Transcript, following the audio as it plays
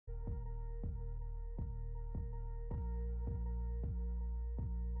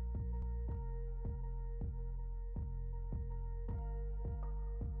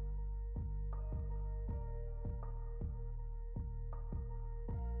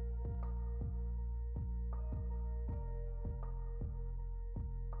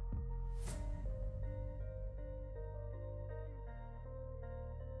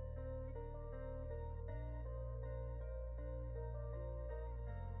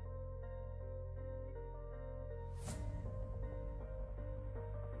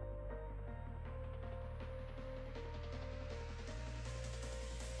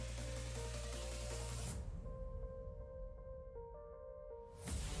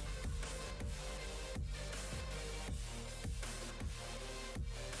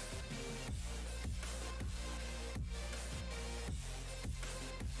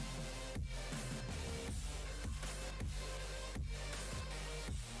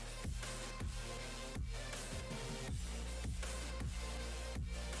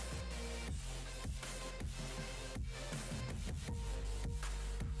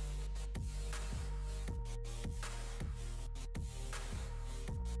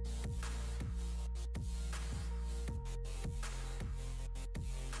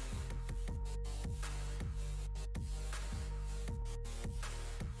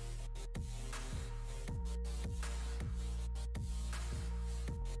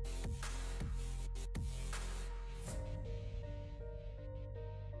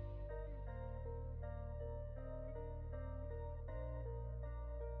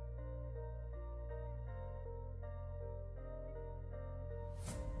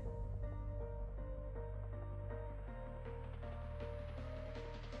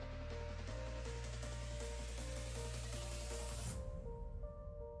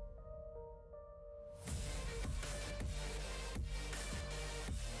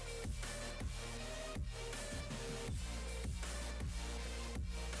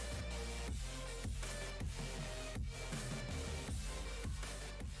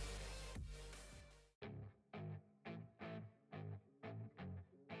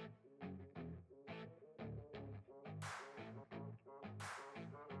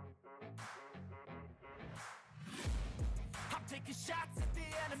taking shots at the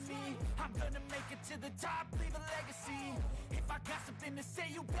enemy. I'm gonna make it to the top, leave a legacy. If I got something to say,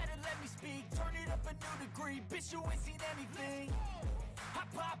 you better let me speak. Turn it up a new degree, bitch, you ain't seen anything. I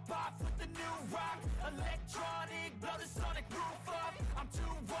pop off with the new rock, electronic, blow the sonic roof up. I'm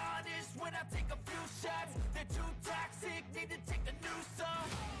too honest when I take a few shots. They're too toxic, need to take the noose off.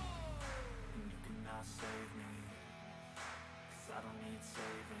 And you cannot save me, 'cause I don't need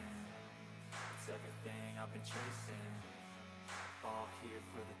saving. It's everything I've been chasing, all here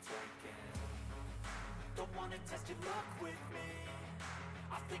for the taking. Don't wanna test your luck with me,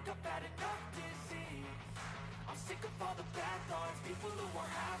 I think I've had enough disease. I'm sick of all the bad thoughts, people who are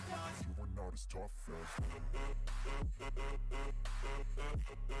half-nots. You are not as tough as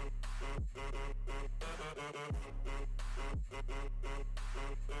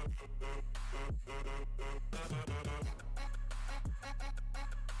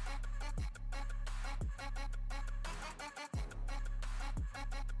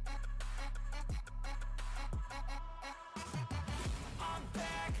I'm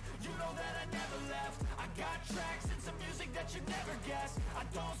back, you know that I never left. I got tracks and some music that you never guessed. I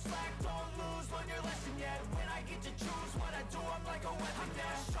don't slack, don't lose, learn your lesson yet. When I get to choose what I do, I'm like a weapon. I'm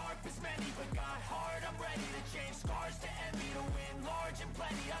not sharp as many, but got hard. I'm ready to change scars to envy, to win large and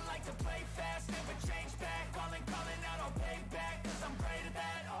plenty. I like to play fast, never change back. Calling out, I'll pay back, 'cause I'm great at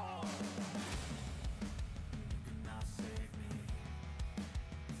that. Oh, you cannot save me,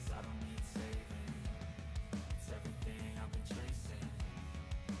 'cause I don't need saving. It's everything I've been chasing,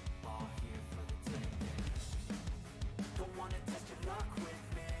 all here for the taking. Don't wanna test your luck with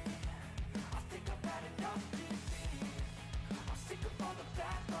me, I think I've had enough disease. I'm sick of all the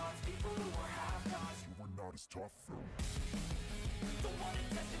bad thoughts, people who are half-nots. You were not as tough though. Don't wanna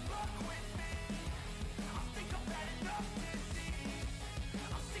test your luck with me, I think I've had enough disease.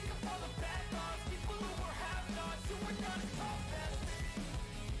 I'm sick of all the bad thoughts, people who are half-nots. You were not as tough as me.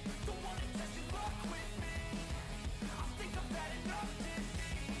 Don't wanna test your luck with me, I think I've had enough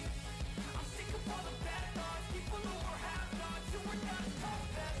disease. I'm sick of all the bad thoughts, people who are half-nots. You were not as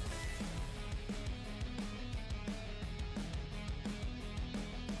tough as me.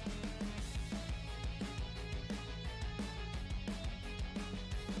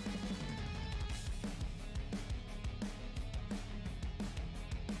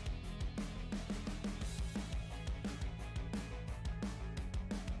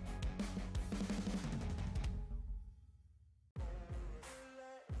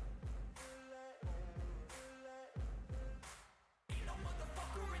 Ain't no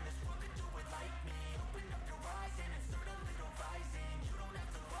motherfucker in this world could do it like me. Open up your eyes and insert a little rising. You don't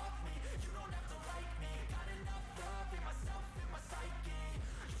have to love me, you don't have to like me. Got enough love in myself, in my psyche.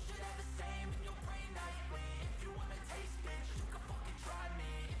 You should have the same in your brain nightly. If you wanna taste, bitch, you can fucking try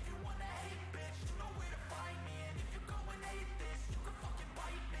me. If you wanna hate, bitch, you know where to find me. And if you go and hate this, you can fucking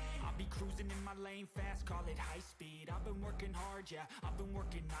bite me. I'll be cruising in my lane fast, call it high speed. I've been working hard, yeah, I've been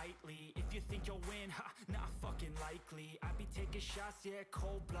working nightly. If you think you'll win, ha, not fucking likely. I be taking shots, yeah,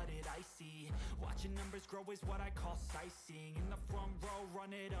 cold-blooded, icy. Watching numbers grow is what I call sightseeing. In the front row,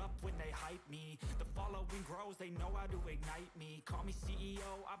 run it up when they hype me. The following grows, they know how to ignite me. Call me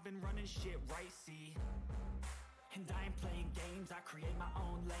CEO, I've been running shit right, see. And I ain't playing games, I create my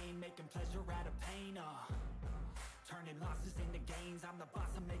own lane, making pleasure out of pain, turning losses into gains, I'm the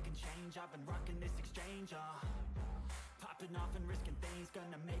boss, I'm making change. I've been rocking this exchange, popping off and risking things,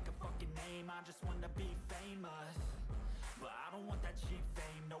 gonna make a fucking name. I just wanna be famous, but I don't want that cheap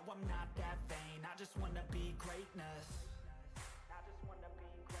fame. No, I'm not that vain, I just wanna be greatness. I just wanna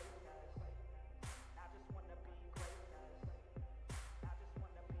be greatness. I just wanna be greatness. I just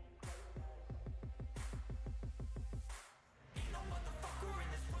wanna be greatness. Ain't no motherfucker in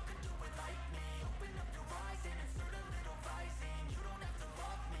this world could do it like me. Open up your eyes and insert a little rising. You don't have to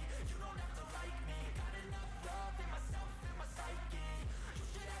love me, you don't have to like me. Got enough love in myself, in my psyche. You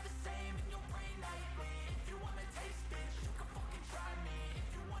should have the same in your brain nightly. If you wanna taste, bitch, you can fucking try me. If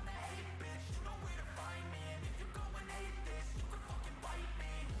you wanna hate, bitch, you know where to find me. And if you go and hate this, you can fucking bite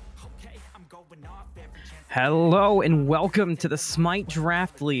me. Okay, I'm going off every chance. Hello and welcome to the Smite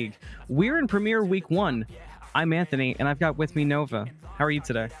Draft League. We're in Premier Week 1. I'm Anthony and I've got with me Nova. How are you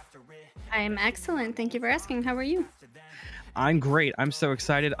today? I'm excellent. Thank you for asking. How are you? I'm great. I'm so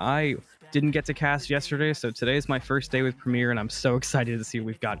excited. I didn't get to cast yesterday, so today's my first day with Premier and I'm so excited to see what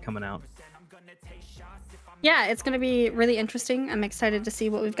we've got coming out. Yeah, it's going to be really interesting. I'm excited to see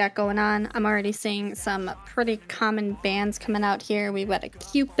what we've got going on. I'm already seeing some pretty common bans coming out here. We've got a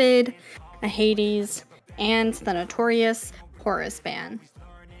Cupid, a Hades, and the notorious Horus ban.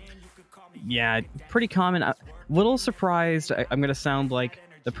 Yeah, pretty common. A little surprised. I'm going to sound like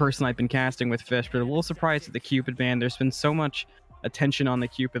the person I've been casting with Fish, but a little surprised at the Cupid ban. There's been so much attention on the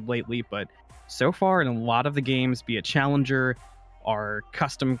Cupid lately, but so far in a lot of the games, be it Challenger, or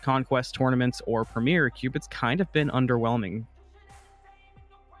custom Conquest tournaments, or Premier, Cupid's kind of been underwhelming.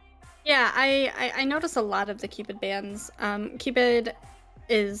 Yeah, I notice a lot of the Cupid bans. Cupid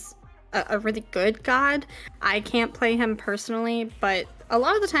is a really good god. I can't play him personally, but a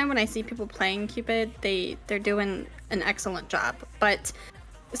lot of the time when I see people playing Cupid, they're doing an excellent job. But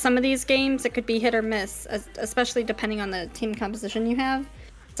some of these games, it could be hit or miss, especially depending on the team composition you have.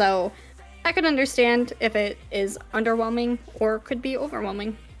 So I could understand if it is underwhelming or could be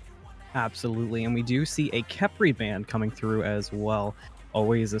overwhelming. Absolutely, and we do see a Khepri ban coming through as well.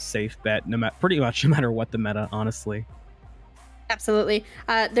 Always a safe bet, pretty much no matter what the meta, honestly. Absolutely.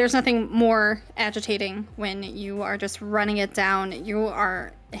 There's nothing more agitating when you are just running it down. You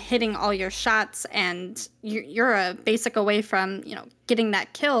are hitting all your shots, and you're a basic away from getting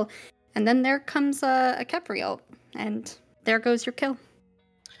that kill, and then there comes a Khepri ult, and there goes your kill.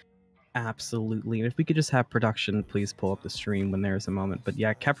 Absolutely. And if we could just have production please pull up the stream when there's a moment. But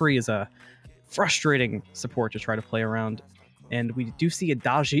yeah, Khepri is a frustrating support to try to play around. And we do see a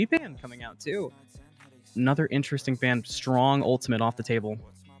Daji ban coming out too. Another interesting ban, strong ultimate off the table.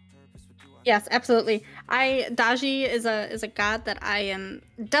 Yes, absolutely. Daji is a god that I am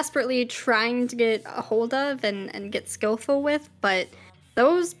desperately trying to get a hold of and get skillful with, but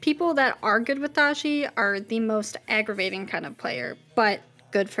those people that are good with Daji are the most aggravating kind of player, but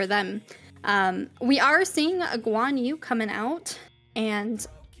good for them. We are seeing a Guan Yu coming out and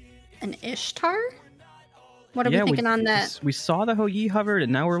an Ishtar. What are we thinking on that? We saw the Ho Yi hovered,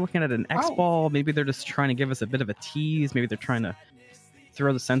 and now we're looking at an X-Ball. Maybe they're just trying to give us a bit of a tease. Maybe they're trying to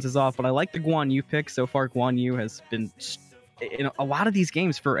throw the senses off. But I like the Guan Yu pick. So far, Guan Yu has been, in a lot of these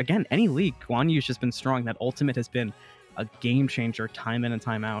games, for, again, any league, Guan Yu's just been strong. That ultimate has been a game changer time in and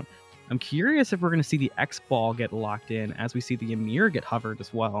time out. I'm curious if we're going to see the X-Ball get locked in as we see the Ymir get hovered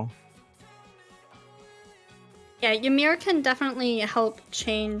as well. Yeah, Ymir can definitely help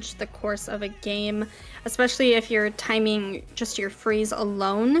change the course of a game, especially if you're timing just your freeze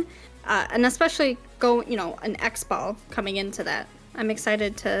alone, and especially an X-Ball coming into that. I'm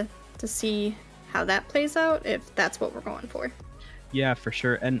excited to see how that plays out, if that's what we're going for. Yeah, for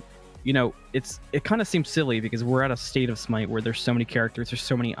sure. And it kind of seems silly because we're at a state of Smite where there's so many characters, there's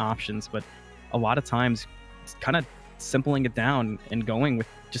so many options, but a lot of times it's kind of simpling it down and going with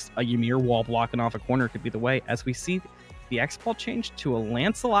just a Ymir wall blocking off a corner could be the way, as we see the X-Ball change to a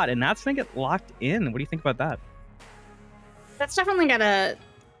Lancelot, and that's gonna get locked in. What do you think about that? That's definitely gotta...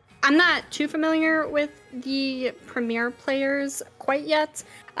 I'm not too familiar with the Premier players quite yet.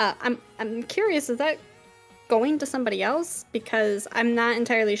 I'm curious, is that going to somebody else? Because I'm not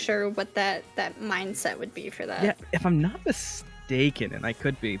entirely sure what that mindset would be for that. Yeah, if I'm not mistaken, and I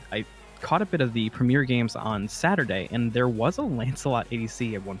could be, I caught a bit of the Premier games on Saturday, and there was a Lancelot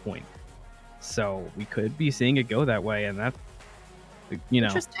ADC at one point. So we could be seeing it go that way, and that,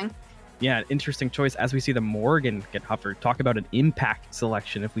 Interesting. Yeah, interesting choice as we see the Morgan get hovered. Talk about an impact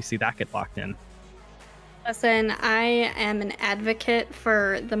selection if we see that get locked in. Listen, I am an advocate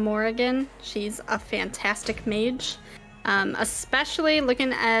for the Morrigan. She's a fantastic mage, especially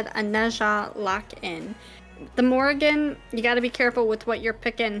looking at a Neja lock-in. The Morrigan, you got to be careful with what you're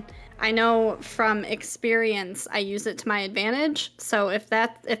picking. I know from experience, I use it to my advantage. So if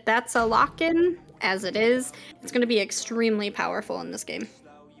that's a lock-in, as it is, it's going to be extremely powerful in this game.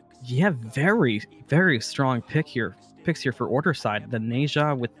 Yeah, very, very strong picks here for order side. The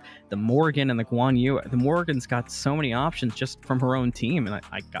Neja with the Morgan and the Guan Yu. The Morgan's got so many options just from her own team, and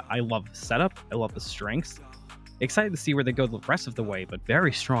I love the setup. I love the strengths. Excited to see where they go the rest of the way, but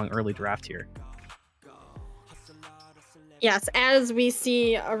very strong early draft here. Yes, as we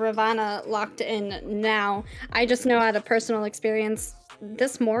see a Ravana locked in now, I just know out of personal experience,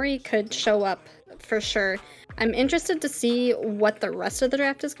 this Mori could show up for sure. I'm interested to see what the rest of the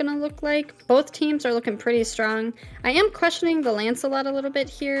draft is going to look like. Both teams are looking pretty strong. I am questioning the Lancelot a little bit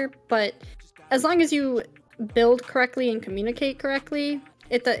here, but as long as you build correctly and communicate correctly,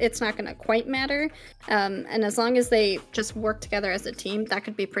 it's not going to quite matter. And as long as they just work together as a team, that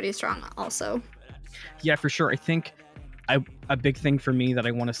could be pretty strong also. Yeah, for sure. I think a big thing for me that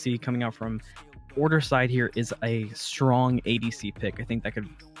I want to see coming out from order side here is a strong ADC pick. I think that could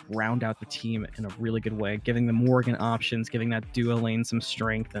round out the team in a really good way, giving the Morgan options, giving that duo lane some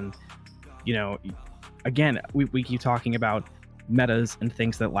strength. And, again, we keep talking about metas and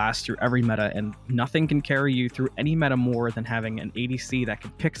things that last through every meta, and nothing can carry you through any meta more than having an ADC that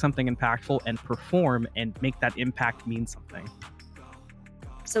can pick something impactful and perform and make that impact mean something.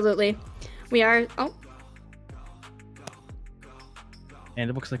 Absolutely. We are... Oh. and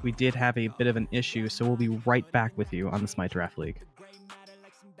it looks like we did have a bit of an issue, so we'll be right back with you on the Smite Draft League.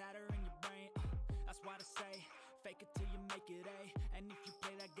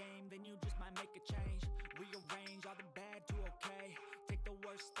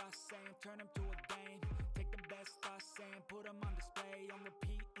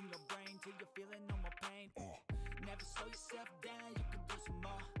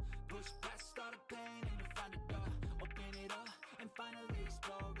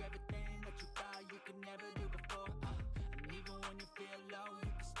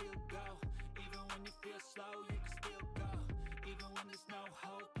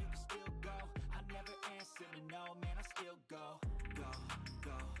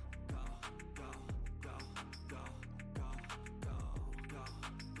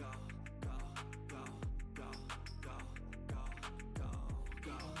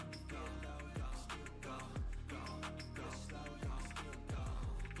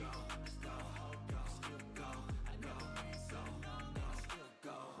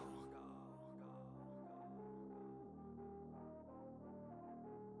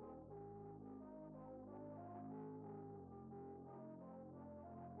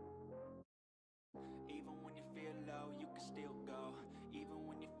 Even when you feel low, you can still go. Even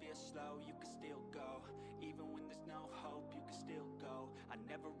when you feel slow, you can still go. Even when there's no hope, you can still go. I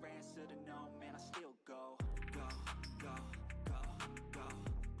never answer to no, man, I still go. Go, go, go, go, go,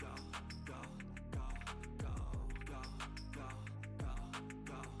 go, go, go, go, go, go,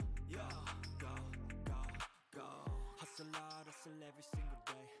 go, yo, go, go, go. Hustle hard, hustle every single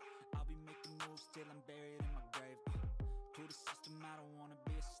day. I'll be making moves till I'm buried in my grave. To the system, I don't wanna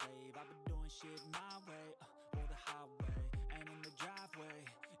be a slave. I've been doing shit my way, or the highway. And in the driveway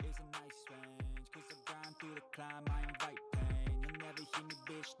is a nice range. Cause I grind through the climb, I invite pain. You'll never hear me,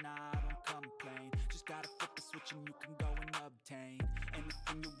 bitch, nah, I don't complain. Just gotta flip the switch and you can go and obtain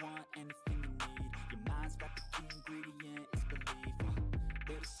anything you want, anything you need. Your mind's got the key ingredient, it's belief.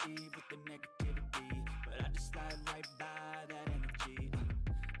 They deceive with the negativity, but I just slide right by that energy.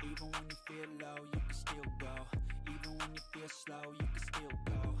 Even when you feel low, you can still go. Even when you feel slow, you can still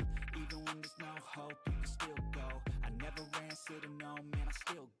go. Even when there's no hope, you can still go. I never answer to no, man, I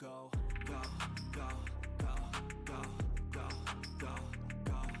still go. Go, go, go, go, go, go, go,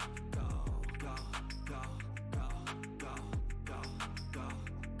 go, go, go, go, go, go, go,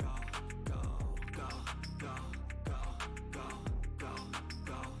 go, go, go, go,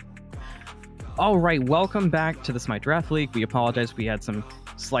 go, go. All right, welcome back to the Smite Draft League. We apologize, we had some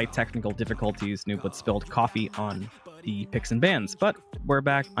slight technical difficulties. iNooblet spilled coffee on the picks and bans, but we're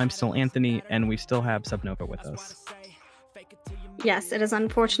back. I'm still Anthony, and we still have Sabnova with us. Yes, it is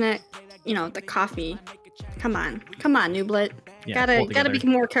unfortunate. You know, the coffee. Come on, iNooblet. Yeah, gotta be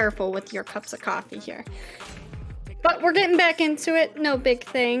more careful with your cups of coffee here. But we're getting back into it. No big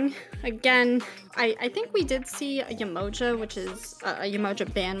thing. Again, I think we did see a Yamoja, which is a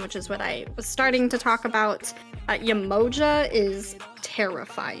Yamoja ban, which is what I was starting to talk about. Yamoja is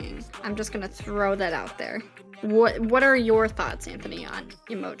terrifying. I'm just gonna throw that out there. What are your thoughts, Anthony, on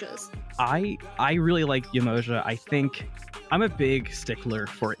Yamojas? I really like Yamoja. I think I'm a big stickler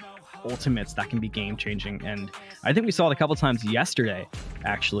for ultimates that can be game changing, and I think we saw it a couple times yesterday,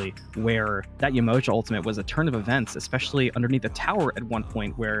 actually, where that Yamoja ultimate was a turn of events, especially underneath the tower at one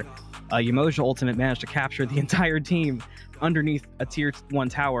point, where a Yamoja ultimate managed to capture the entire team underneath a tier 1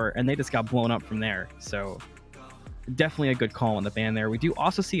 tower, and they just got blown up from there. So definitely a good call on the ban there. We do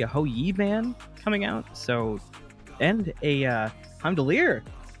also see a Hou Yi ban coming out, so, and a Hamdalier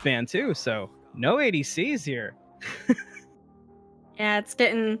ban too, so no ADCs here. Yeah, it's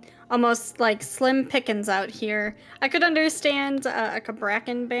getting almost like slim pickings out here. I could understand a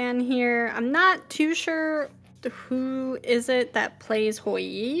Kabrakan ban here. I'm not too sure who is it that plays Hou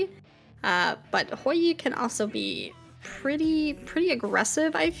Yi, but Hou Yi can also be pretty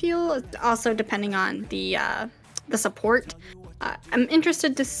aggressive, I feel, also depending on the support. I'm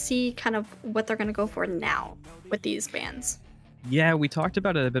interested to see kind of what they're going to go for now with these bans. Yeah, we talked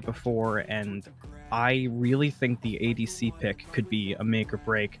about it a bit before, and I really think the ADC pick could be a make or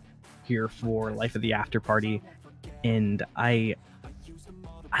break here for Life of the Afterparty, and I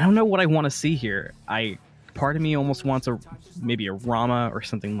don't know what I want to see here. Part of me almost wants maybe a Rama or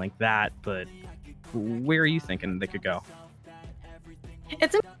something like that, but where are you thinking they could go?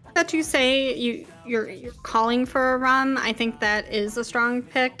 It's interesting that you say you're calling for a Rom. I think that is a strong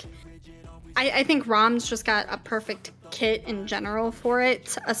pick. I think Rom's just got a perfect kit in general for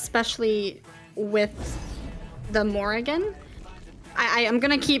it, especially with the Morrigan. I am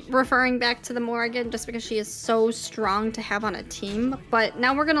going to keep referring back to the Morrigan just because she is so strong to have on a team. But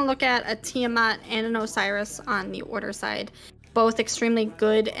now we're going to look at a Tiamat and an Osiris on the order side. both extremely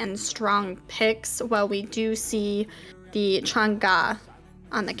good and strong picks, while we do see the Chang'e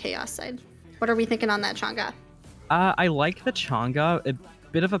on the Chaos side. What are we thinking on that Chang'e? I like the Chang'e. A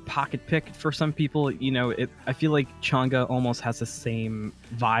bit of a pocket pick for some people. You know, I feel like Chang'e almost has the same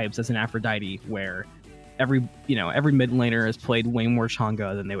vibes as an Aphrodite, where every mid laner has played way more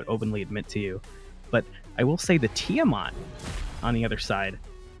Chang'e than they would openly admit to you. But I will say the Tiamat on the other side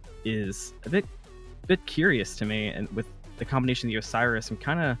is a bit curious to me, and with the combination of the Osiris,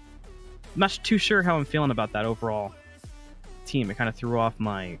 I'm not too sure how I'm feeling about that overall team. It kind of threw off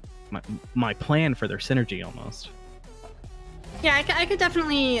my plan for their synergy almost. Yeah, I could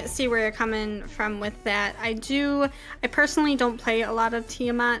definitely see where you're coming from with that. I personally don't play a lot of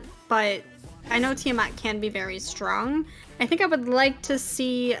Tiamat, but I know Tiamat can be very strong. I think I would like to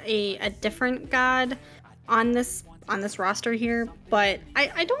see a different god on this roster here, but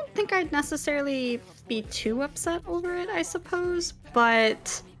I don't think I'd necessarily be too upset over it, I suppose.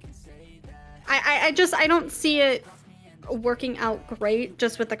 But I don't see it working out great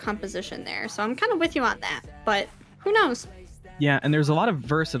just with the composition there. So I'm kind of with you on that, but who knows? Yeah, and there's a lot of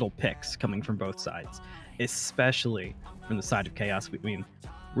versatile picks coming from both sides, especially from the side of Chaos. I mean,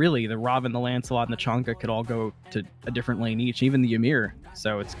 really, the Robin, the Lancelot, and the Chang'e could all go to a different lane each, even the Ymir.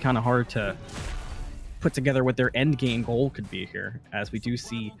 So it's kind of hard to put together what their end game goal could be here, as we do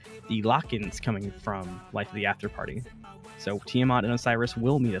see the lock-ins coming from Life of the Afterparty. So Tiamat and Osiris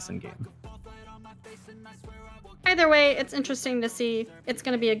will meet us in game. Either way, it's interesting to see. It's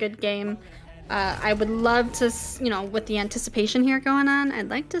going to be a good game. I would love to, with the anticipation here going on, I'd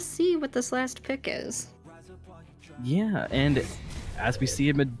like to see what this last pick is. Yeah, and as we see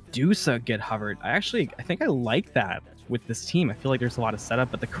a Medusa get hovered, I think I like that with this team. I feel like there's a lot of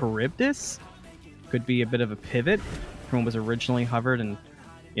setup, but the Charybdis could be a bit of a pivot from what was originally hovered, and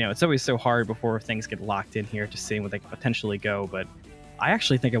it's always so hard before things get locked in here, just seeing what they could potentially go. But I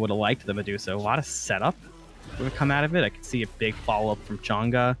actually think I would have liked the Medusa. A lot of setup would have come out of it. I could see a big follow-up from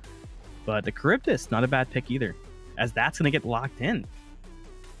Chang'e, but the Charybdis, not a bad pick either, as that's going to get locked in.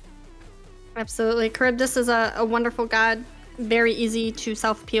 Absolutely. Charybdis is a wonderful god, very easy to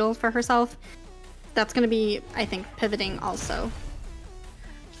self-peel for herself. That's going to be, I think, pivoting also.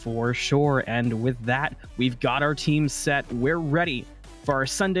 For sure, and with that, we've got our team set. We're ready for our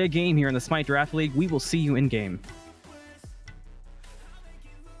Sunday game here in the Smite Draft League. We will see you in game.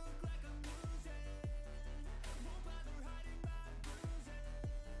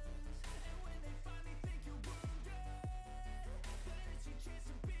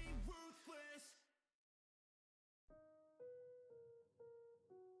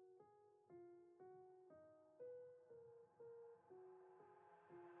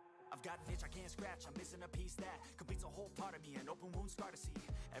 I've got an itch I can't scratch, I'm missing a piece that completes a whole part of me, an open wound scar to see.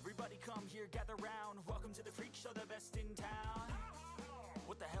 Everybody come here, gather round, welcome to the freak show, the best in town.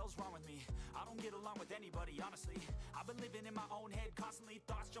 What the hell's wrong with me? I don't get along with anybody, honestly. I've been living in my own head constantly,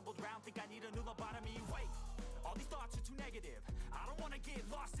 thoughts jumbled round, think I need a new lobotomy. Wait, all these thoughts are too negative. I don't wanna get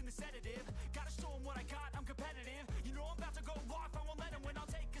lost in the sedative. Gotta show them what I got, I'm competitive. You know I'm about to go off, I won't let them win, I'll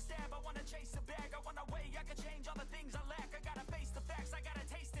take a stab. I wanna chase a bag, I wanna weigh, I can change all the things I lack. I gotta face the facts, I gotta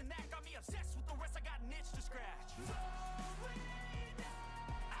taste in that. Got me obsessed with the rest, I got an itch to scratch.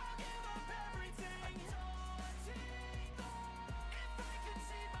 I'll give up everything. If I can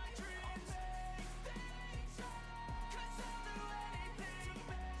see my dreams, cause I'll do anything to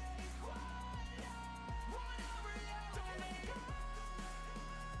make what a reality.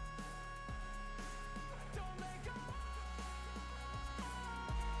 Don't let go.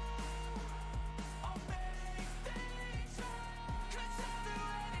 I'll make things right, cause I'll do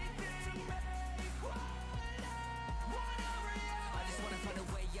anything to make what a reality. I just wanna find a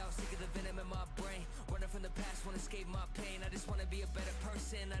way out, sick of the venom in my brain. Running from the past, wanna escape my pain. I just wanna be a better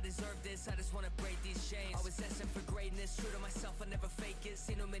person, I deserve this. I just wanna break these chains. Always asking for greatness, true to myself, I never fake it.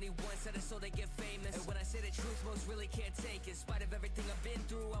 Seen no many ones that are so they get famous. And when I say the truth, most really can't take it. In spite of everything I've been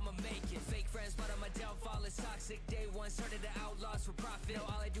through, I'ma make it. Fake friends, but on my downfall is toxic. Day one, started to outlaws for profit. Now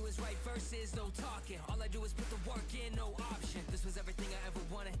all I do is write verses, no talking. All I do is put the work in, no option. This was everything I ever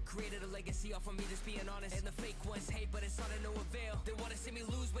wanted. Created a legacy off of me, just being honest. And the fake ones hate, but it's all to no avail. They wanna see me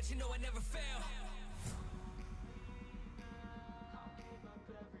lose, but you know I never fail.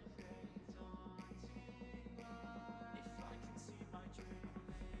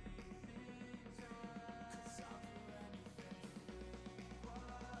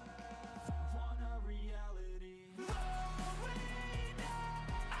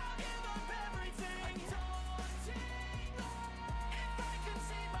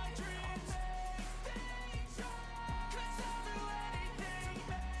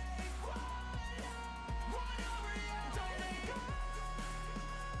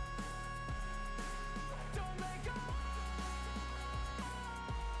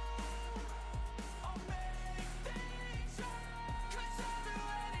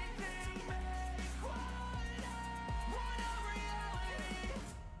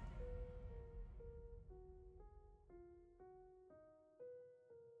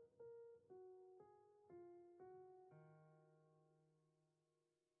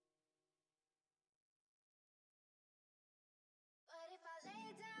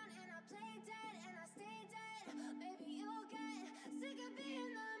 Sick of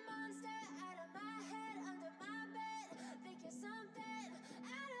being the monster out of my head, under my bed. Think you're something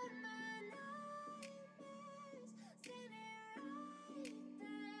out of my nightmares. Standing right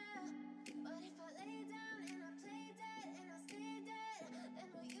there. But if I lay down and I play dead and I stay dead,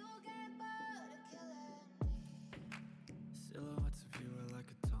 then will you get bored of killing me? Silhouettes of you are like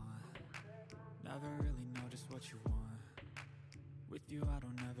a taunt. Never really know just what you want. With you I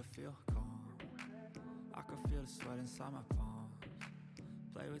don't ever feel calm. I can feel the sweat inside my palms.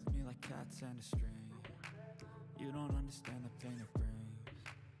 Play with me like cats and a string. You don't understand the pain it brings.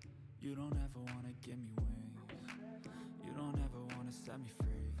 You don't ever wanna give me wings. You don't ever wanna set me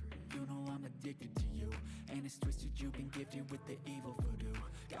free. You know I'm addicted to you, and it's twisted. You've been gifted with the evil voodoo.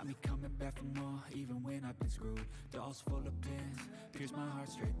 Got me coming back for more, even when I've been screwed. Dolls full of pins, pierce my heart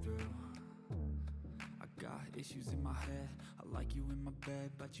straight through. I got issues in my head. I like you in my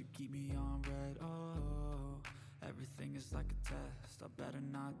bed, but you keep me on red. Oh, everything is like a test. I better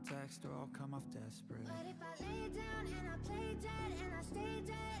not text or I'll come off desperate. But if I lay down and I play dead and I stay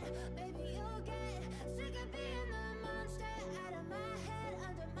dead, baby you'll get sick of being the monster out of my head,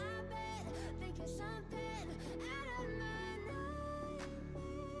 under my bed. Think you're something out of my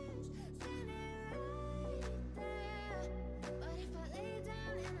nightmares. Standing right there. But if I lay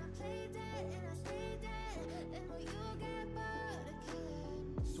down and I play dead and I stay dead, then will you get bored of killing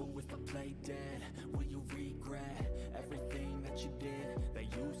me? So if I play dead, will you regret everything that you did, that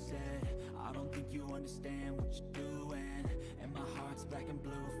you said? I don't think you understand what you're doing, and my heart's black and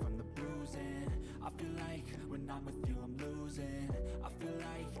blue from the bruising. I feel like when I'm with you I'm losing. I feel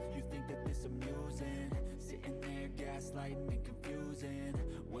like you think that this amusing. Sitting there gaslighting and confusing.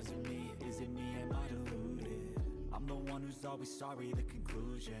 Was it me? Is it me? Am I deluded? I'm the one who's always sorry, the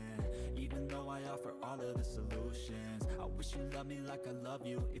conclusion. Even though I offer all of the solutions, I wish you loved me like I love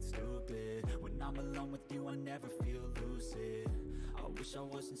you, it's stupid. When I'm alone with you I never feel lucid. I wish I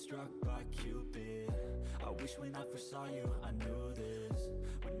wasn't struck by Cupid. I wish when I first saw you I knew this.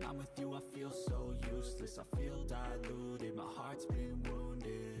 When I'm with you I feel so useless. I feel diluted, my heart's been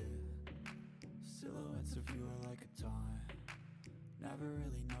wounded. Silhouettes of you are like a taunt. Never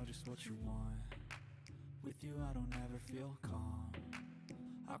really know just what you want. With you I don't ever feel calm.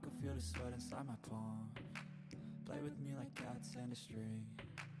 I can feel the sweat inside my palms. Play with me like cats and a string.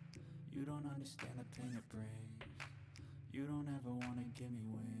 You don't understand the pain it brings. You don't ever wanna give me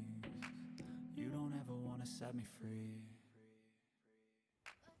wings. You don't ever wanna set me free.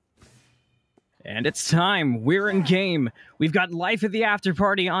 And it's time. We're in game. We've got Life at the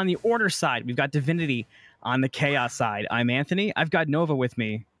Afterparty on the Order side. We've got Divinity on the Chaos side. I'm Anthony. I've got Nova with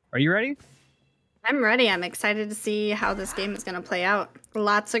me. Are you ready? I'm ready. I'm excited to see how this game is going to play out.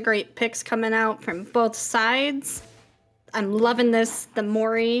 Lots of great picks coming out from both sides. I'm loving this. The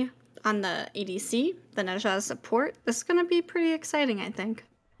Mori on the ADC, the Neja support. This is going to be pretty exciting, I think.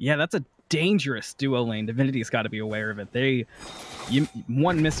 Yeah, that's a dangerous duo lane. Divinity's got to be aware of it.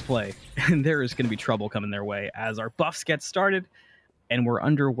 One misplay, and there is going to be trouble coming their way as our buffs get started, and we're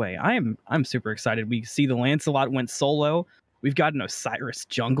underway. I'm super excited. We see the Lancelot went solo. We've got an Osiris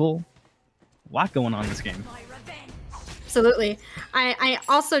jungle. A lot going on in this game. Absolutely. I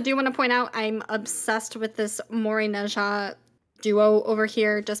also do want to point out I'm obsessed with this Mori Neja duo over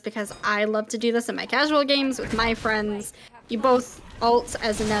here just because I love to do this in my casual games with my friends. You both ult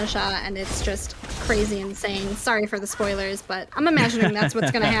as a Neja and it's just crazy insane. Sorry for the spoilers, but I'm imagining that's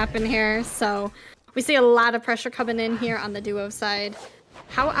what's going to happen here. So we see a lot of pressure coming in here on the duo side.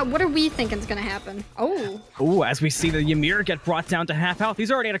 What are we thinking is going to happen? Oh, as we see the Ymir get brought down to half health. He's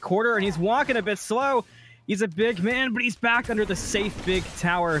already at a quarter, and he's walking a bit slow. He's a big man, but he's back under the safe big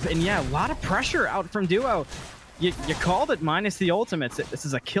tower. And yeah, a lot of pressure out from duo. You called it minus the ultimates. This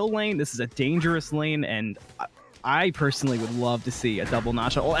is a kill lane. This is a dangerous lane, and I personally would love to see a double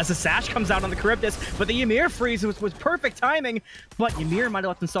Nasha. Oh, as the Sash comes out on the Charybdis, but the Ymir freeze was perfect timing, but Ymir might have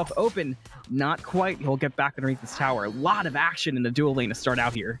left himself open. Not quite. He'll get back underneath this tower. A lot of action in the dual lane to start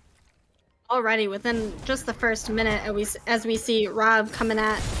out here. Already within just the first minute, as we see Rob coming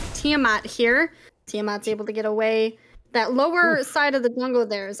at Tiamat here. Tiamat's able to get away. That lower side of the jungle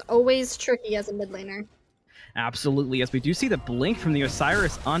there is always tricky as a mid laner. Absolutely, as we do see the blink from the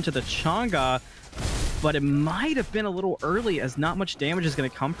Osiris onto the Chang'e, but it might have been a little early as not much damage is going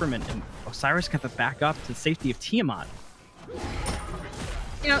to come from it, and Osiris got the back up to the safety of Tiamat.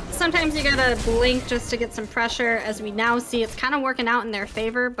 You know, sometimes you gotta blink just to get some pressure. As we now see, it's kind of working out in their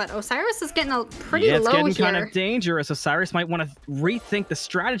favor, but Osiris is getting a pretty low here. It's getting kind of dangerous. Osiris might want to rethink the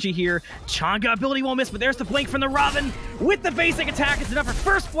strategy here. Chang'e ability won't miss, but there's the blink from the Robin. With the basic attack, it's enough for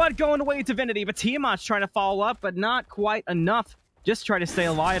first blood going away to Divinity, but Tiamat's trying to follow up, but not quite enough. just try to stay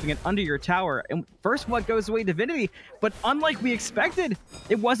alive and get under your tower. And first blood goes away Divinity, but unlike we expected,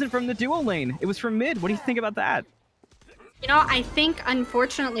 it wasn't from the duo lane. It was from mid. What do you think about that? You know, I think,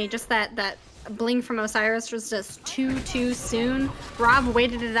 unfortunately, just that blink from Osiris was just too soon. Rob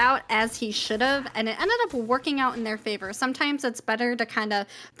waited it out as he should have, and it ended up working out in their favor. Sometimes it's better to kind of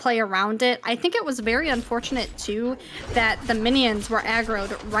play around it. I think it was very unfortunate, too, that the minions were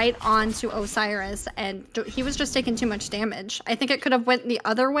aggroed right onto Osiris, and he was just taking too much damage. I think it could have went the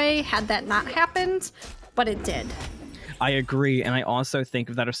other way had that not happened, but it did. I agree, and I also think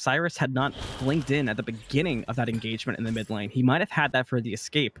that Osiris had not blinked in at the beginning of that engagement in the mid lane. He might have had that for the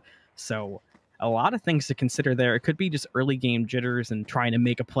escape, so a lot of things to consider there. It could be just early game jitters and trying to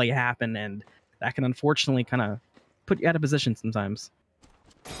make a play happen, and that can unfortunately kind of put you out of position sometimes.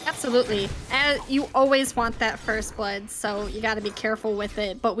 Absolutely. You always want that first blood, so you got to be careful with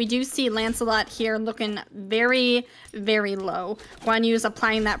it. But we do see Lancelot here looking very, very low. Guan Yu's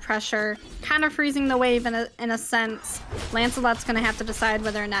applying that pressure, kind of freezing the wave in a sense. Lancelot's going to have to decide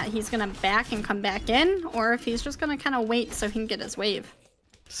whether or not he's going to back and come back in, or if he's just going to kind of wait so he can get his wave.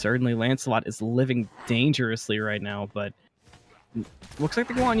 Certainly, Lancelot is living dangerously right now, but looks like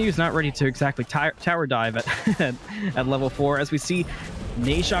the Guan Yu is not ready to exactly tower dive at level 4, as we see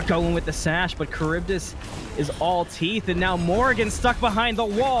Nasha going with the sash, but Charybdis is all teeth, and now Morgan stuck behind the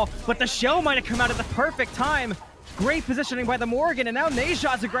wall, but the shell might have come out at the perfect time. Great positioning by the Morgan, and now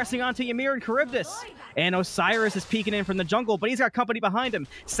Nasha's aggressing onto Ymir and Charybdis. And Osiris is peeking in from the jungle, but he's got company behind him.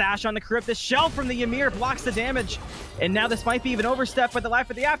 Sash on the Charybdis, shell from the Ymir blocks the damage. And now this might be even overstep with the life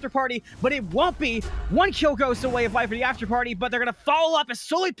of the Afterparty, but it won't be. 1 kill goes away of life of the Afterparty, but they're going to follow up as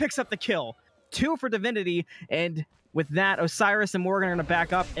Suli picks up the kill. 2 for Divinity, and with that, Osiris and Morgan are going to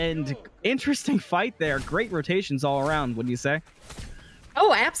back up, and interesting fight there. Great rotations all around, wouldn't you say?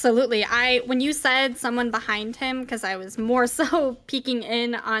 Oh, absolutely. When you said someone behind him, because I was more so peeking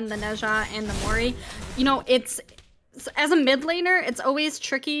in on the Neja and the Mori, you know, it's as a mid laner, it's always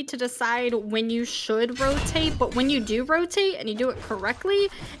tricky to decide when you should rotate, but when you do rotate and you do it correctly,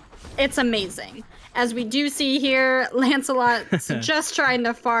 it's amazing. As we do see here, Lancelot's just trying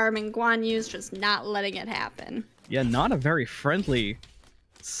to farm, and Guan Yu's just not letting it happen. Yeah, not a very friendly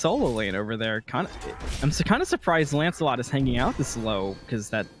solo lane over there. I'm kind of surprised Lancelot is hanging out this low, because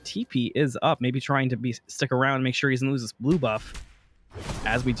that TP is up, maybe trying to stick around and make sure he doesn't lose his blue buff.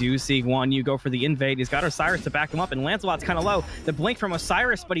 As we do see Guan Yu go for the invade, he's got Osiris to back him up, and Lancelot's kind of low. The blink from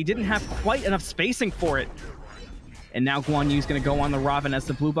Osiris, but he didn't have quite enough spacing for it. And now Guan Yu's going to go on the Robin as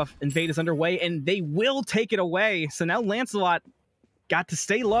the blue buff invade is underway, and they will take it away. So now Lancelot got to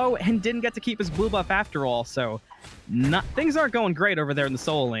stay low and didn't get to keep his blue buff after all, so things aren't going great over there in the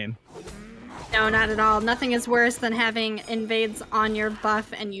solo lane. No, not at all. Nothing is worse than having invades on your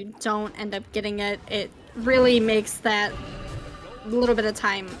buff and you don't end up getting it. It really makes that little bit of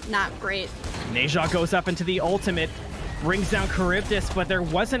time not great. Neja goes up into the ultimate, brings down Charybdis, but there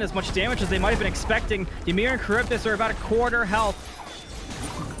wasn't as much damage as they might have been expecting. Ymir and Charybdis are about a quarter health.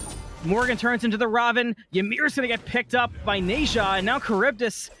 Morgan turns into the Robin. Ymir's going to get picked up by Neja, and now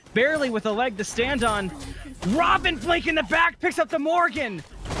Charybdis barely with a leg to stand on. Robin blink in the back, picks up the Morgan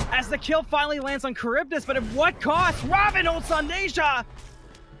as the kill finally lands on Charybdis, but at what cost? Robin ults on Neja.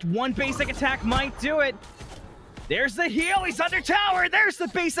 1 basic attack might do it. There's the heal, he's under tower. There's the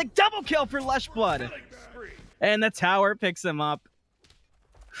basic double kill for Lushblood. And the tower picks him up.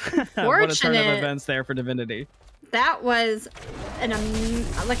 What a turn of events there for Divinity. That was an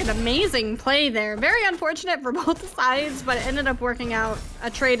amazing play there. Very unfortunate for both sides, but it ended up working out. A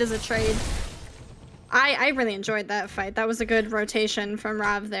trade is a trade. I really enjoyed that fight. That was a good rotation from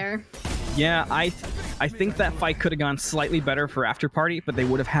Rob there. Yeah, I think that fight could have gone slightly better for Afterparty, but they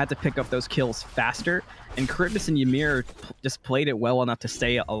would have had to pick up those kills faster. And Charybdis and Ymir just played it well enough to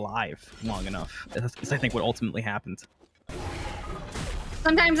stay alive long enough. That's I think what ultimately happened.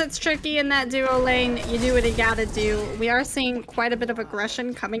 Sometimes it's tricky in that duo lane. You do what you gotta do. We are seeing quite a bit of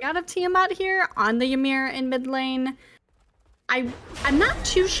aggression coming out of Tiamat here on the Ymir in mid lane. I'm not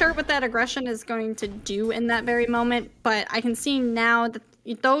too sure what that aggression is going to do in that very moment, but I can see now that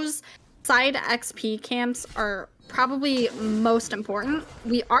those side XP camps are probably most important.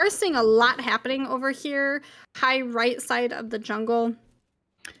 We are seeing a lot happening over here, high right side of the jungle.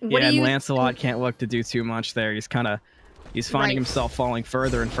 Yeah, and Lancelot can't look to do too much there. He's finding himself falling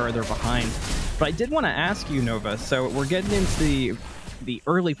further and further behind. But I did want to ask you, Nova, so we're getting into the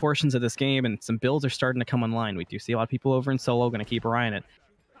early portions of this game, and some builds are starting to come online. We do see a lot of people over in solo, going to keep an eye on it.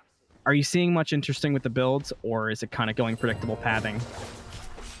 Are you seeing much interesting with the builds, or is it kind of going predictable pathing?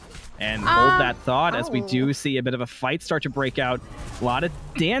 And hold that thought as we do see a bit of a fight start to break out. A lot of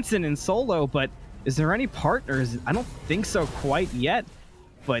dancing in solo, but Is there any partners? I don't think so quite yet,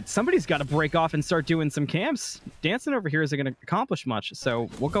 but somebody's got to break off and start doing some camps. Dancing over here isn't going to accomplish much, so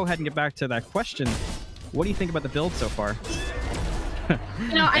we'll go ahead and get back to that question. What do you think about the build so far?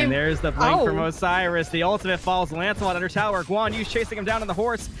 And there's the blink from Osiris. The ultimate follows Lancelot under tower. Guan Yu's chasing him down on the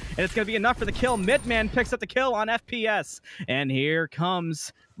horse, and it's going to be enough for the kill. Midman picks up the kill on FPS. And here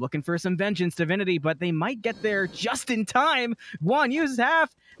comes, looking for some vengeance, Divinity, but they might get there just in time. Guan uses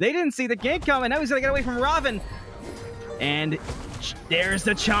half. They didn't see the gank coming. Now he's going to get away from Robin. And there's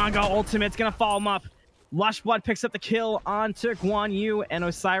the Chang'e ultimate. It's going to follow him up. Lushblood picks up the kill onto Guan Yu, and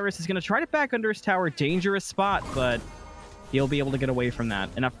Osiris is going to try to back under his tower. Dangerous spot, but he'll be able to get away from that.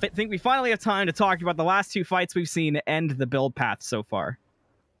 And I think we finally have time to talk about the last two fights we've seen end the build path so far.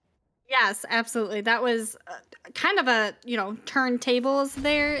 Yes, absolutely. That was kind of a, turntables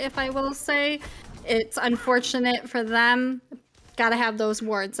there, if I will say. It's unfortunate for them. Got to have those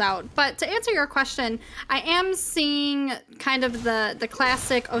wards out. But to answer your question, I am seeing kind of the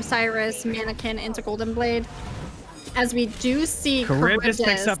classic Osiris mannequin into Golden Blade. As we do see Charybdis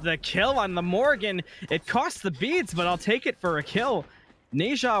picks up the kill on the Morgan. It costs the beads, but I'll take it for a kill.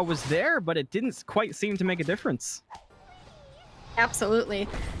 Neja was there, but it didn't quite seem to make a difference. Absolutely.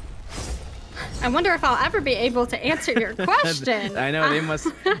 I wonder if I'll ever be able to answer your question. I know,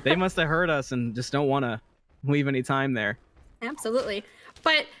 they must have heard us and just don't want to leave any time there. Absolutely.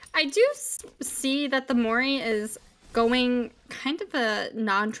 But I do see that the Mori is going kind of a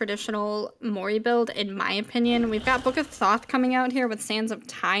non-traditional Mori build, in my opinion. We've got Book of Thoth coming out here with Sands of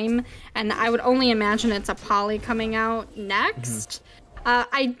Time, and I would only imagine it's a poly coming out next.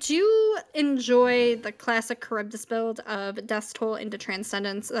 I do enjoy the classic Charybdis build of Death's Toll into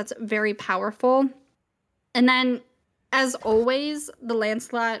Transcendence. That's very powerful. And then, as always, the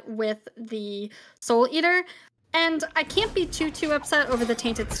Lancelot with the Soul Eater. And I can't be too upset over the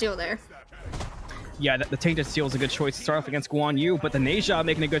Tainted Steel there. Yeah, the Tainted Steel is a good choice to start off against Guan Yu, but the Neja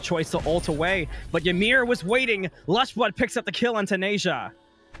making a good choice to ult away. But Ymir was waiting. Lushblood picks up the kill onto Neja.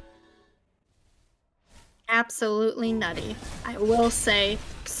 Absolutely nutty. I will say,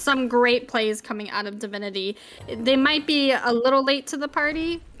 some great plays coming out of Divinity. They might be a little late to the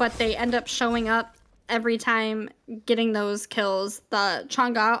party, but they end up showing up every time, getting those kills. The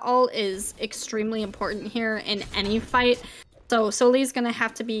Chang'e ult is extremely important here in any fight. So Suli's going to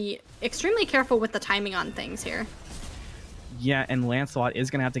have to be extremely careful with the timing on things here. Yeah, and Lancelot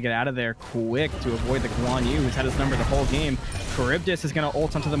is going to have to get out of there quick to avoid the Guan Yu, who's had his number the whole game. Charybdis is going to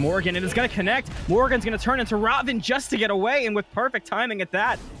ult onto the Morgan, and it's going to connect. Morgan's going to turn into Robin just to get away, and with perfect timing at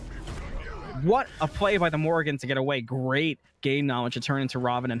that. What a play by the Morgan to get away. Great game knowledge to turn into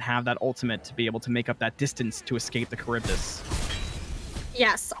Robin and have that ultimate to be able to make up that distance to escape the Charybdis.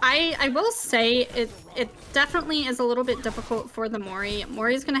 Yes, I will say it definitely is a little bit difficult for the Mori.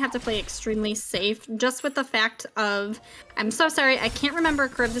 Mori's going to have to play extremely safe, just with the fact of, I'm so sorry, I can't remember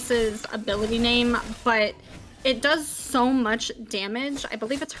Charybdis's ability name, but it does so much damage. I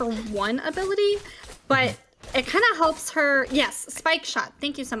believe it's her one ability, but it kind of helps her. Yes, Spike Shot.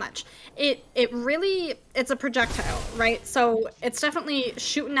 Thank you so much. It really, it's a projectile, right? So it's definitely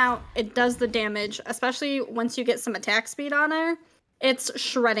shooting out. It does the damage, especially once you get some attack speed on her. It's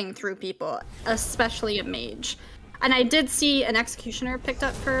shredding through people, especially a mage. And I did see an Executioner picked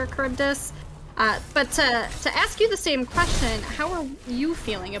up for Charybdis. But to ask you the same question, how are you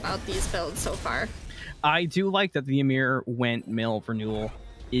feeling about these builds so far? I do like that the Ymir went Mill Renewal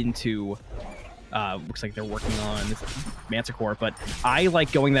into... looks like they're working on Manticore, but I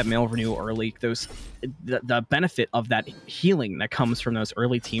like going that Mill Renewal early. The benefit of that healing that comes from those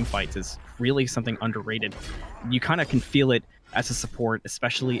early team fights is really something underrated. You kind of can feel it as a support,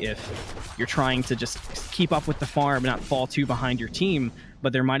 especially if you're trying to just keep up with the farm and not fall too behind your team,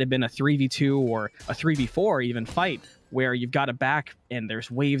 but there might have been a 3v2 or a 3v4 even fight where you've got a back and there's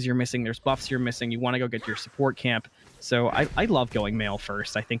waves you're missing, there's buffs you're missing, you want to go get your support camp. So I love going Male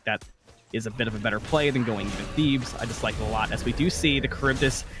first. I think that is a bit of a better play than going even Thieves. I just like it a lot, as we do see the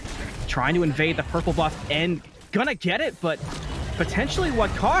Charybdis trying to invade the purple buff and gonna get it, but potentially what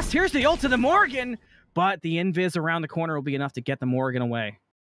cost? Here's the ult to the Morgan, but the invis around the corner will be enough to get the Morgan away.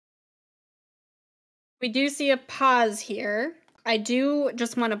 We do see a pause here. I do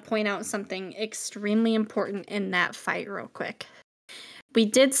just want to point out something extremely important in that fight real quick. We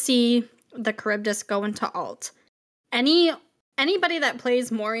did see the Charybdis go into ult. Anybody that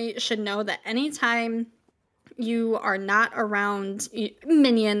plays Mori should know that anytime you are not around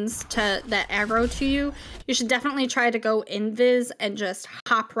minions that aggro to you, you should definitely try to go invis and just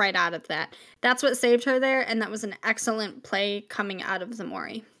hop right out of that. That's what saved her there, and that was an excellent play coming out of the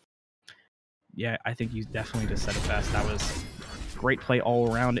Mori. Yeah, I think you definitely just said it best. That was Great play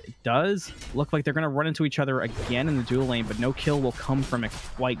all around. It does look like they're going to run into each other again in the dual lane, but no kill will come from it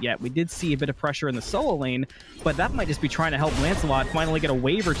quite yet. We did see a bit of pressure in the solo lane, but that might just be trying to help Lancelot finally get a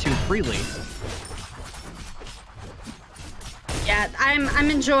wave or two freely. Yeah, I'm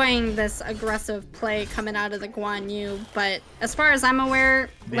enjoying this aggressive play coming out of the Guan Yu, but as far as I'm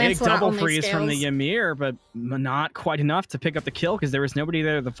aware, Big Lancelot double only freeze scales. from the Ymir, but not quite enough to pick up the kill because there was nobody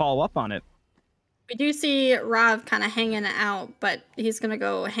there to follow up on it. We do see Rav kind of hanging out, but he's going to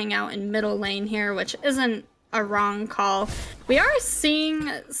go hang out in middle lane here, which isn't a wrong call. We are seeing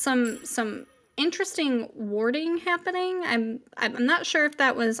some interesting warding happening. I'm not sure if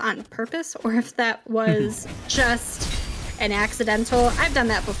that was on purpose or if that was just an accidental. I've done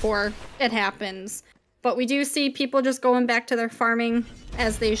that before. It happens. But we do see people just going back to their farming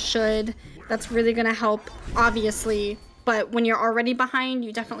as they should. That's really going to help, obviously. But when you're already behind,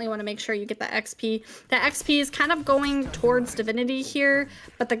 you definitely want to make sure you get the XP. The XP is kind of going towards Divinity here,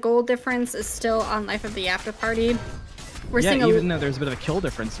 but the gold difference is still on Life of the Afterparty. We're seeing even though there's a bit of a kill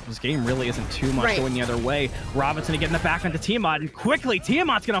difference, this game really isn't too much Right. going the other way. Robinson to get in the back onto Tiamat, and quickly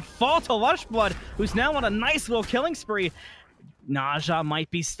Tiamat's going to fall to Lushblood, who's now on a nice little killing spree. Naja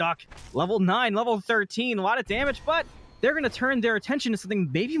might be stuck. Level 9, level 13, a lot of damage, but they're going to turn their attention to something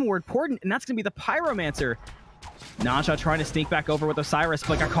maybe more important, and that's going to be the Pyromancer. Naja trying to sneak back over with Osiris,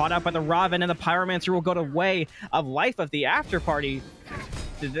 but got caught out by the Raven, and the Pyromancer will go to way of Life of the Afterparty.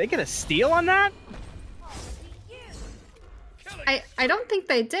 Did they get a steal on that? I don't think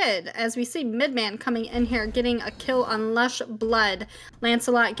they did, as we see Midman coming in here getting a kill on Lushblood.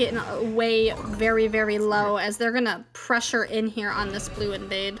 Lancelot getting away very, very low as they're going to pressure in here on this blue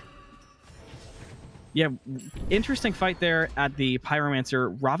invade. Yeah, interesting fight there at the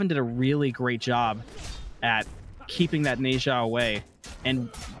Pyromancer. Raven did a really great job at keeping that Naja away,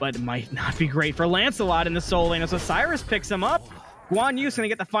 but it might not be great for Lancelot in the soul lane as Osiris picks him up. Guan Yu's gonna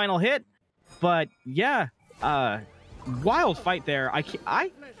get the final hit, but yeah, wild fight there. I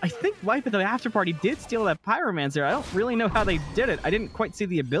think Life of the Afterparty did steal that Pyromancer. I don't really know how they did it. I didn't quite see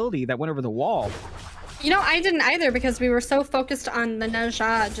the ability that went over the wall. You know, I didn't either because we were so focused on the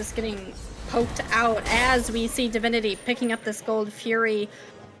Naja just getting poked out as we see Divinity picking up this Gold Fury.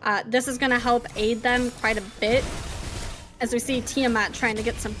 This is going to help aid them quite a bit as we see Tiamat trying to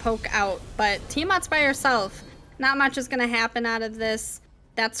get some poke out, but Tiamat's by herself. Not much is going to happen out of this.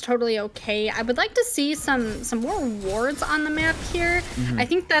 That's totally okay. I would like to see some more wards on the map here. I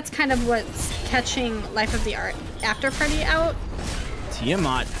think that's kind of what's catching Life of the Afterparty out.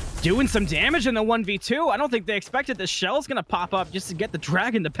 Tiamat doing some damage in the 1v2. I don't think they expected the shell's gonna pop up just to get the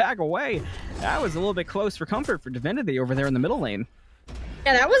dragon to back away. That was a little bit close for comfort for Divinity over there in the middle lane.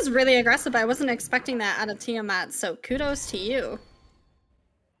 Yeah, that was really aggressive. I wasn't expecting that out of Tiamat, so kudos to you.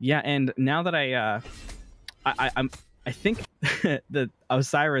 Yeah, and now that I think that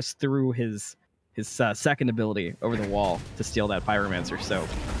Osiris threw his second ability over the wall to steal that Pyromancer. So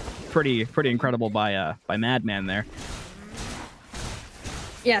pretty incredible by Madman there.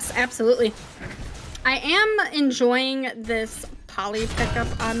 Yes, absolutely. I am enjoying this poly pickup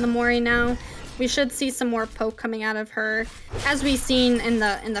on the Mori now. We should see some more poke coming out of her. As we've seen in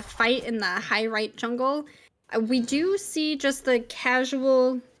the fight in the high right jungle, we do see just the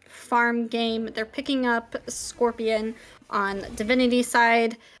casual farm game. They're picking up Scorpion on Divinity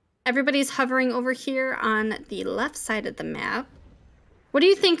side. Everybody's hovering over here on the left side of the map. What do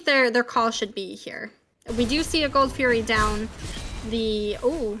you think their call should be here? We do see a Gold Fury down.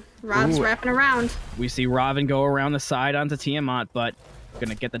 Rob's wrapping around. We see Raven go around the side onto Tiamat, but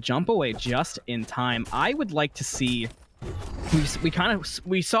gonna get the jump away just in time. I would like to see.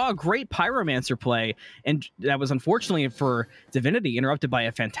 We saw a great Pyromancer play, and that was unfortunately for Divinity interrupted by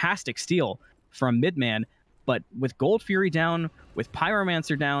a fantastic steal from Midman. But with Gold Fury down, with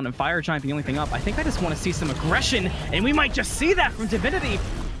Pyromancer down, and Fire Giant the only thing up, I think I just want to see some aggression, and we might just see that from Divinity.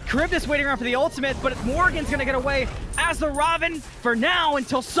 Charybdis waiting around for the ultimate, but Morgan's gonna get away as the Raven for now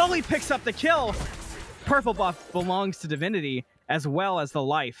until Sully picks up the kill. Purple buff belongs to Divinity as well as the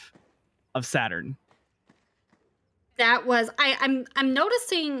life of Saturn. That was I'm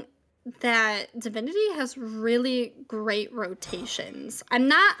noticing that Divinity has really great rotations.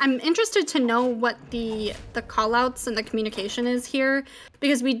 I'm interested to know what the call-outs and the communication is here,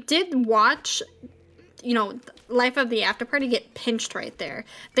 because we did watch, you know, Life of the Afterparty get pinched right there.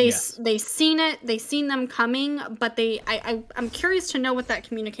 They seen them coming, but I'm curious to know what that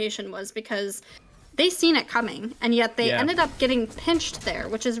communication was, because they seen it coming, and yet they ended up getting pinched there,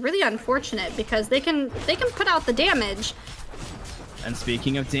 which is really unfortunate because they can put out the damage. And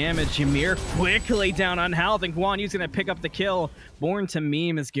speaking of damage, Ymir quickly down on health, and Guan Yu's gonna pick up the kill.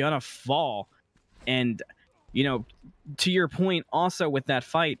 BornToMeme is gonna fall, and you know, to your point also with that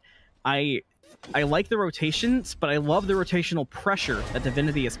fight, I like the rotations, but I love the rotational pressure that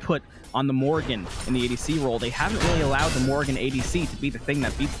Divinity has put on the Morgan in the ADC role. They haven't really allowed the Morgan ADC to be the thing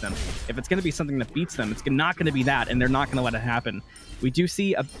that beats them. If it's going to be something that beats them, it's not going to be that, and they're not going to let it happen. We do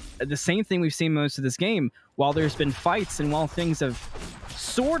see the same thing we've seen most of this game. While there's been fights and while things have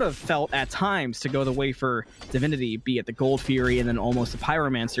sort of felt at times to go the way for Divinity, be it the Gold Fury and then almost the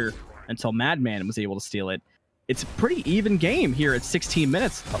Pyromancer until Madman was able to steal it, it's a pretty even game here at 16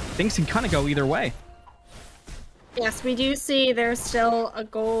 minutes. Things can kind of go either way. Yes, we do see there's still a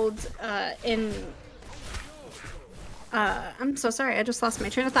gold in... I'm so sorry, I just lost my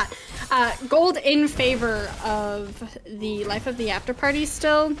train of thought. Gold in favor of the Life of the Afterparty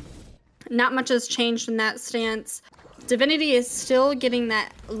still. Not much has changed in that stance. Divinity is still getting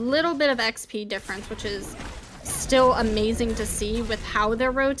that little bit of XP difference, which is still amazing to see with how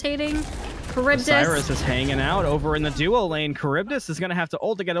they're rotating. Charybdis. Osiris is hanging out over in the duo lane. Charybdis is going to have to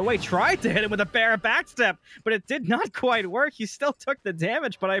ult to get away. Tried to hit him with a bear backstep, but it did not quite work. He still took the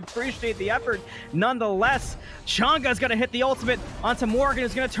damage, but I appreciate the effort nonetheless. Changa's going to hit the ultimate onto Morgan,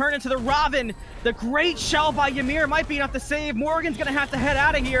 who's going to turn into the Robin. The great shell by Ymir might be enough to save. Morgan's going to have to head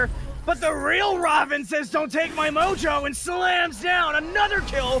out of here, but the real Robin says, "Don't take my mojo," and slams down another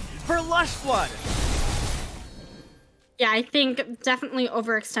kill for Lushblood. Yeah, I think definitely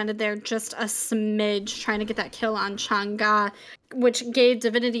overextended there just a smidge trying to get that kill on Chang'e, which gave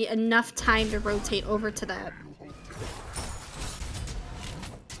Divinity enough time to rotate over to that.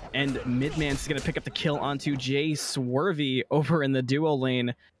 And Midman's going to pick up the kill onto Jayswervy over in the duo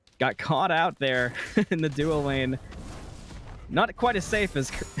lane. Got caught out there in the duo lane. Not quite as safe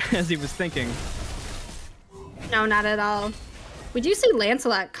as he was thinking. No, not at all. We do see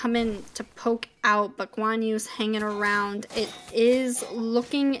Lancelot come in to poke out, but Guan Yu's hanging around. It is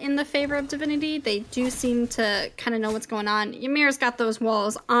looking in the favor of Divinity. They do seem to kind of know what's going on. Ymir's got those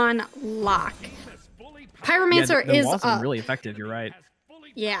walls on lock. Pyromancer the is walls up. are really effective, you're right.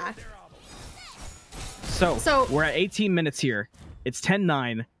 Yeah. So we're at 18 minutes here. It's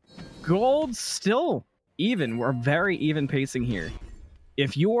 10-9. Gold still even. We're very even pacing here.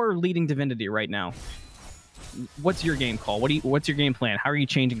 If you're leading Divinity right now, what's your game call? What's your game plan? How are you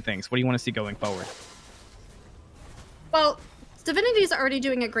changing things? What do you want to see going forward? Well, Divinity's already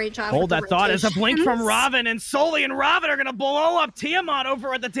doing a great job. Hold that thought as a blink from Robin, and Suli and Robin are going to blow up Tiamat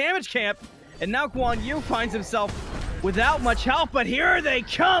over at the damage camp. And now Guan Yu finds himself without much help, but here they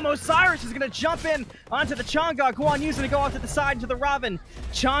come. Osiris is going to jump in onto the Chang'e. Guan Yu's going to go off to the side to the Robin.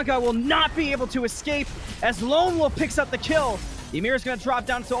 Chang'e will not be able to escape as Lone Wolf picks up the kill. Ymir's going to drop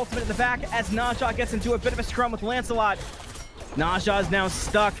down to ultimate in the back as Naja gets into a bit of a scrum with Lancelot. Naja is now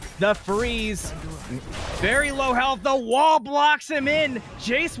stuck. The freeze. Very low health. The wall blocks him in.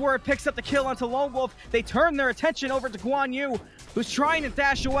 Jayswervy picks up the kill onto Lone Wolf. They turn their attention over to Guan Yu, who's trying to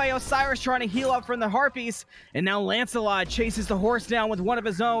dash away. Osiris trying to heal up from the Harpies. And now Lancelot chases the horse down with one of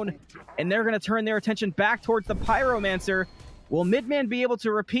his own. And they're going to turn their attention back towards the Pyromancer. Will Midman be able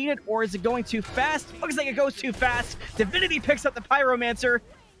to repeat it, or is it going too fast? Looks like it goes too fast. Divinity picks up the Pyromancer.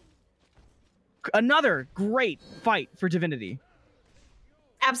 Another great fight for Divinity.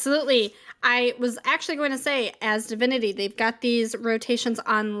 Absolutely. I was actually going to say, as Divinity, they've got these rotations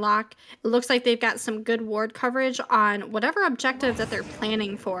on lock. It looks like they've got some good ward coverage on whatever objective that they're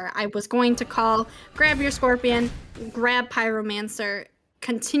planning for. I was going to call, grab your Scorpion, grab Pyromancer,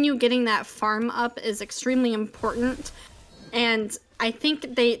 continue getting that farm up is extremely important. And I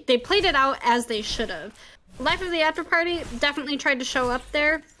think they played it out as they should have. Life of the Afterparty definitely tried to show up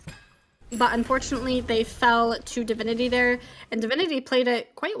there, but unfortunately they fell to Divinity there, and Divinity played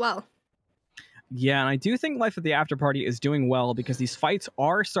it quite well. Yeah, and I do think Life of the Afterparty is doing well because these fights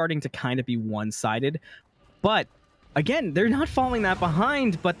are starting to kind of be one-sided. But again, they're not falling that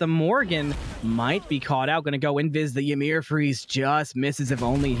behind, but the Morgan might be caught out. Going to go invis. The Ymir freeze just misses, if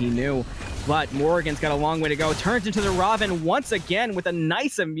only he knew. But Morgan's got a long way to go. Turns into the Robin once again with a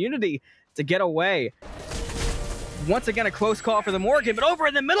nice immunity to get away. Once again, a close call for the Morgan, but over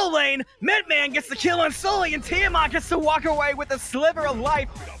in the middle lane, Midman gets the kill on Suli, and Tiamat gets to walk away with a sliver of life.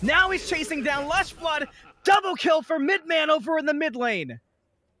 Now he's chasing down Lushblood. Double kill for Midman over in the mid lane.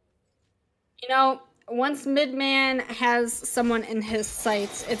 You know, once Midman has someone in his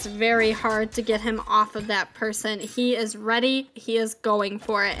sights, it's very hard to get him off of that person. He is ready, he is going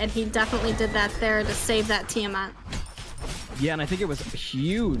for it, and he definitely did that there to save that Tiamat. Yeah, and I think it was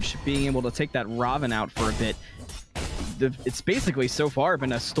huge being able to take that Robin out for a bit. It's basically so far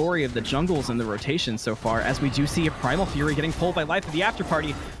been a story of the jungles and the rotation so far, as we do see a Primal Fury getting pulled by Life of the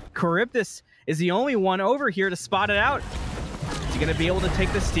Afterparty. Charybdis is the only one over here to spot it out. Is he going to be able to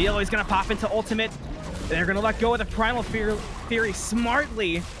take the steal? He's going to pop into ultimate. They're going to let go of the Primal Fury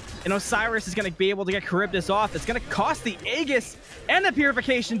smartly. And Osiris is going to be able to get Charybdis off. It's going to cost the Aegis and the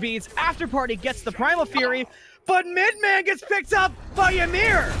Purification Beads. Afterparty gets the Primal Fury, but Midman gets picked up by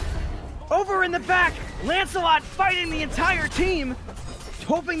Ymir. Over in the back, Lancelot fighting the entire team,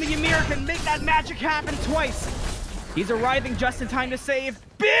 hoping the Ymir can make that magic happen twice. He's arriving just in time to save.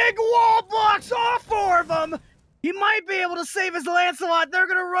 Big wall blocks all 4 of them. He might be able to save his Lancelot. They're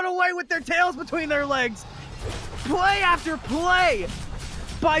going to run away with their tails between their legs. Play after play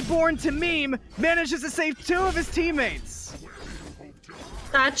by BornToMeme manages to save 2 of his teammates.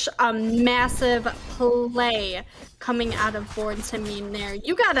 Such a massive play coming out of BornToMeme there.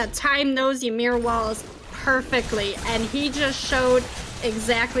 You gotta time those Ymir walls perfectly, and he just showed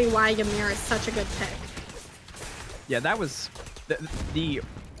exactly why Ymir is such a good pick. Yeah, that was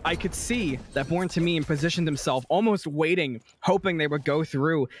I could see that BornToMeme positioned himself almost waiting, hoping they would go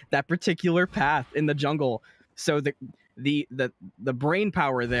through that particular path in the jungle. So the brain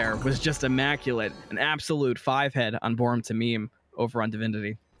power there was just immaculate. An absolute 5-head on BornToMeme over on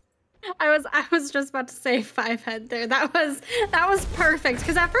Divinity. I was just about to say 5-head there. That was perfect,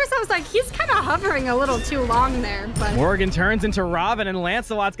 because at first I was like, he's kind of hovering a little too long there. But Morgan turns into Robin, and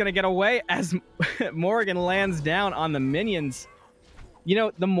Lancelot's gonna get away as Morgan lands down on the minions. You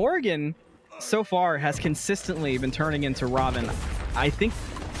know, the Morgan so far has consistently been turning into Robin. I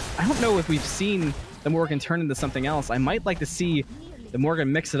don't know if we've seen the Morgan turn into something else. I might like to see the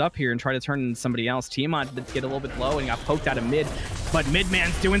Morgan mix it up here and try to turn into somebody else. Tiamat did get a little bit low and got poked out of mid, but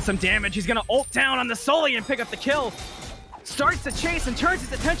Midman's doing some damage. He's gonna ult down on the Suli and pick up the kill. Starts to chase and turns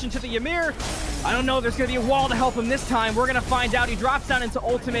his attention to the Ymir. I don't know if there's gonna be a wall to help him this time. We're gonna find out. He drops down into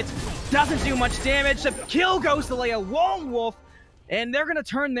ultimate, doesn't do much damage. The kill goes to Leia Lone Wolf, and they're gonna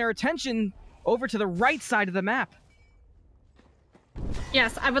turn their attention over to the right side of the map.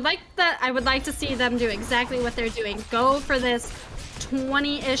 yes, I would like to see them do exactly what they're doing. Go for this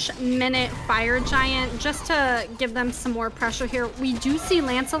 20-ish minute fire giant just to give them some more pressure here. We do see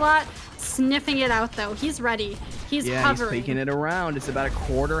Lancelot sniffing it out though. He's ready. He's hovering. He's taking it around. It's about a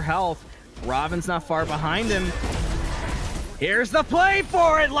quarter health. Robin's not far behind him. Here's the play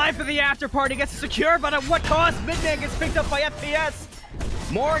for it. Life of the Afterparty gets secure, but at what cost? Midman gets picked up by FPS.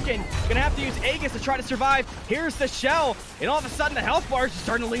 Morgan gonna have to use Aegis to try to survive. Here's the shell, and all of a sudden the health bars are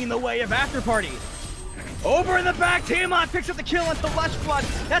starting to lean the way of Afterparty. Over in the back, Tiamat picks up the kill into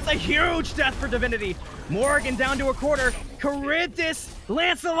Lushblood. That's a huge death for Divinity. Morgan down to a quarter. Charybdis,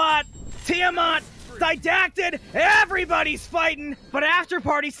 Lancelot, Tiamat, Didacted. Everybody's fighting, but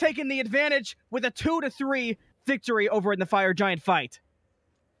Afterparty's taking the advantage with a 2-3 victory over in the Fire Giant fight.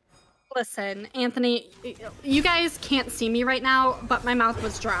 Listen, Anthony, you guys can't see me right now, but my mouth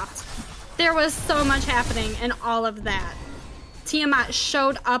was dropped. There was so much happening in all of that. Tiamat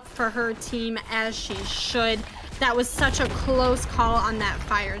showed up for her team as she should. That was such a close call on that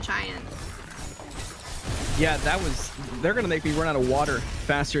Fire Giant. Yeah, they're gonna make me run out of water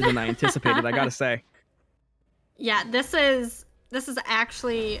faster than I anticipated, I gotta say. Yeah, this is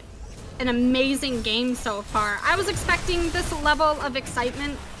actually an amazing game so far. I was expecting this level of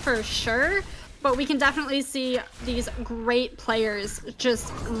excitement for sure, but we can definitely see these great players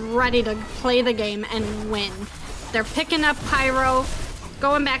just ready to play the game and win. They're picking up Pyro,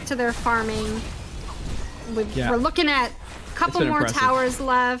 going back to their farming. We're looking at a couple more impressive. towers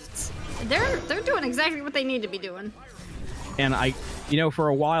left. They're doing exactly what they need to be doing. And for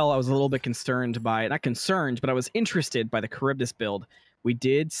a while I was a little bit concerned by, not concerned, but I was interested by the Charybdis build. We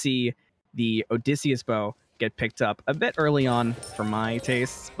did see the Odysseus bow get picked up a bit early on for my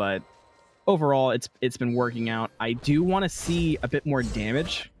tastes, but overall it's been working out. I do want to see a bit more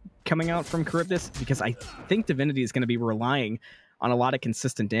damage coming out from Charybdis, because I think Divinity is going to be relying on a lot of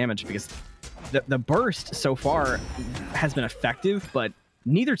consistent damage, because the burst so far has been effective, but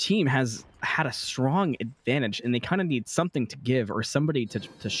neither team has had a strong advantage, and they kind of need something to give or somebody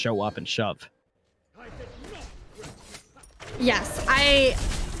to show up and shove. Yes,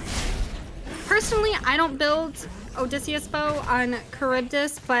 personally, I don't build Odysseus bow on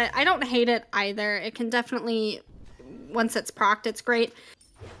Charybdis, but I don't hate it either. It can definitely, once it's procced, it's great.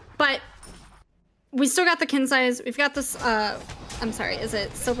 But we still got the kin size. We've got this, I'm sorry, is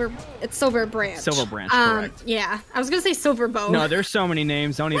it Silver? It's Silver Branch. Silver Branch, correct. Yeah, I was gonna say Silver Bow. No, there's so many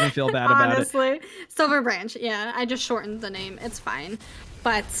names. Don't even feel bad about it. Honestly, Silver Branch. Yeah, I just shortened the name. It's fine.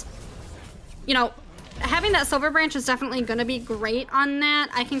 But, having that Silver Branch is definitely going to be great on that.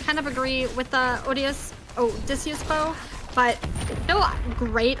 I can kind of agree with the Odysseus bow, but still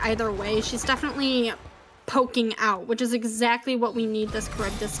great either way. She's definitely poking out, which is exactly what we need this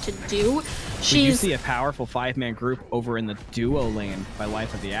Charybdis to do. You see a powerful 5-man group over in the duo lane by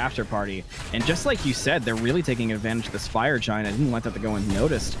Life of the Afterparty. And just like you said, they're really taking advantage of this Fire Giant. I didn't want that to go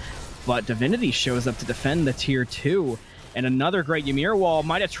unnoticed. But Divinity shows up to defend the tier 2. And another great Ymir wall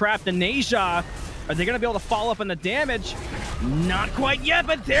might have trapped the Neja. Are they going to be able to follow up on the damage? Not quite yet,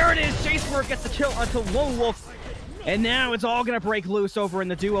 but there it is. Jayswervy gets the kill onto Lone Wolf. And now it's all going to break loose over in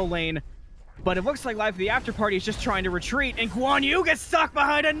the duo lane. But it looks like Life of the Afterparty is just trying to retreat. And Guan Yu gets stuck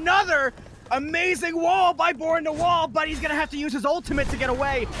behind another amazing wall by BornToMeme, but he's going to have to use his ultimate to get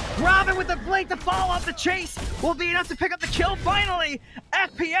away. Robin with the blink to follow up the chase will be enough to pick up the kill finally.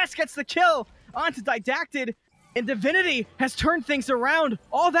 FPS gets the kill onto Didacted. And Divinity has turned things around.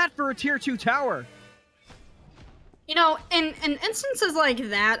 All that for a tier 2 tower. You know, in instances like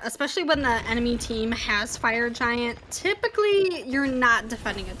that, especially when the enemy team has Fire Giant, typically you're not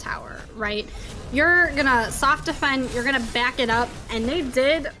defending a tower, right? You're gonna soft defend, you're gonna back it up, and they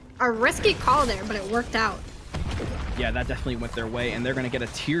did a risky call there, but it worked out. Yeah, that definitely went their way, and they're gonna get a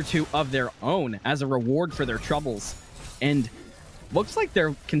tier 2 of their own as a reward for their troubles. And looks like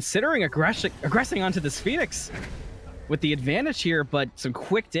they're considering aggressing onto this Phoenix with the advantage here, but some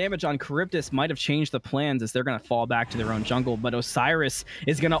quick damage on Charybdis might have changed the plans as they're going to fall back to their own jungle. But Osiris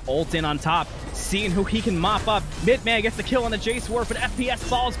is going to ult in on top, seeing who he can mop up. Midman gets the kill on the Jayswervy, but FPS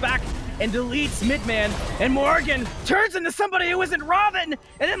falls back and deletes Midman. And Morgan turns into somebody who isn't Robin,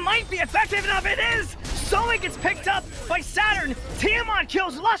 and it might be effective enough. It is! Suli gets picked up by Saturn. Tiamat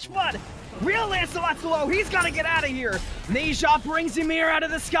kills Lushblood. Real Lancelot's low. He's got to get out of here. Neja brings Ymir out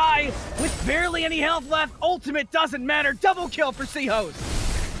of the sky with barely any health left. Ultimate doesn't matter. Double kill for Sehost.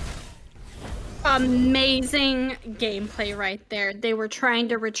 Amazing gameplay right there. They were trying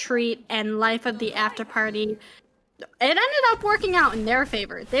to retreat, and Life of the Afterparty, it ended up working out in their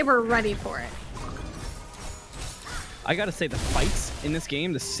favor. They were ready for it. I gotta say, the fights in this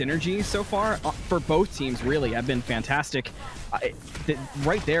game, the synergy so far for both teams really have been fantastic.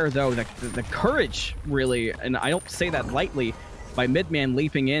 Right there, though, the courage really, and I don't say that lightly, by Midman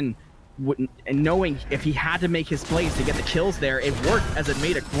leaping in and knowing if he had to make his plays to get the kills there, it worked as it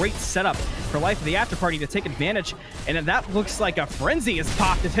made a great setup for Life of the Afterparty to take advantage. And that looks like a frenzy is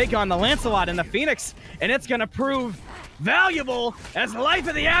popped to take on the Lancelot and the Phoenix, and it's gonna prove valuable as Life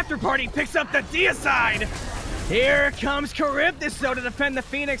of the Afterparty picks up the deicide. Here comes Charybdis, though, to defend the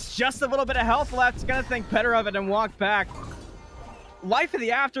Phoenix. Just a little bit of health left. He's gonna think better of it and walk back. Life of the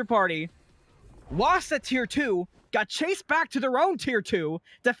Afterparty lost at tier 2, got chased back to their own tier 2,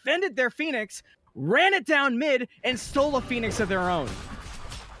 defended their Phoenix, ran it down mid, and stole a Phoenix of their own.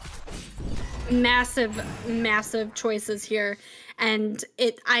 Massive choices here. And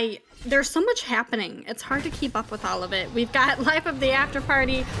there's so much happening. It's hard to keep up with all of it. We've got Life of the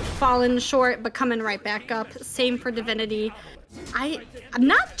Afterparty falling short, but coming right back up. Same for Divinity. I'm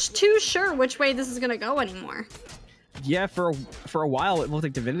not too sure which way this is gonna go anymore. Yeah, for a while, it looked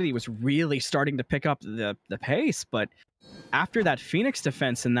like Divinity was really starting to pick up the pace, but after that Phoenix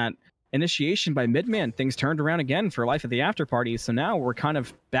defense and that initiation by Midman, things turned around again for Life of the Afterparty. So now we're kind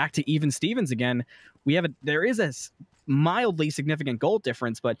of back to even Stevens again. There is a mildly significant gold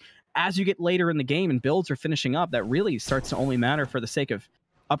difference, but as you get later in the game and builds are finishing up, that really starts to only matter for the sake of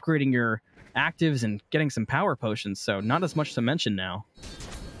upgrading your actives and getting some power potions. So not as much to mention now.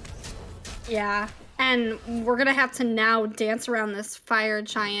 Yeah. And we're going to have to now dance around this Fire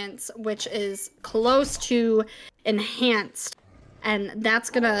Giant, which is close to enhanced. And that's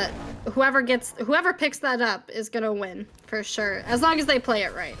going to, whoever picks that up is going to win for sure. As long as they play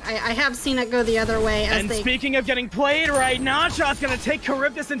it right. I have seen it go the other way. Speaking of getting played right, Nasha's going to take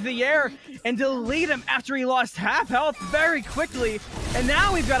Charybdis into the air and delete him after he lost half health very quickly. And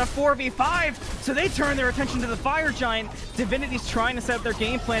now we've got a 4v5, so they turn their attention to the Fire Giant. Divinity's trying to set up their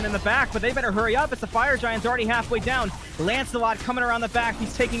game plan in the back, but they better hurry up as the Fire Giant's already halfway down. Lancelot coming around the back,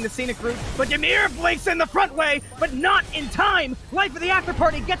 he's taking the scenic route, but Ymir blinks in the front way, but not in time. Life of the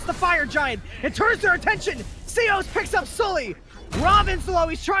Afterparty gets the Fire Giant and turns their attention. Sehost picks up Suli. Robin's low,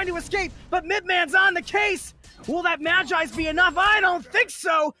 he's trying to escape, but Midman's on the case. Will that Magi's be enough? I don't think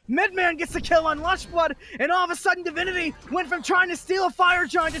so. Midman gets the kill on Lushblood, and all of a sudden Divinity went from trying to steal a Fire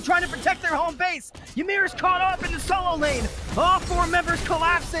Giant to trying to protect their home base. Ymir's caught up in the solo lane. All 4 members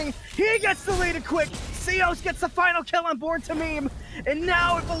collapsing. He gets the lead quick. Sehost gets the final kill on BornToMeme, and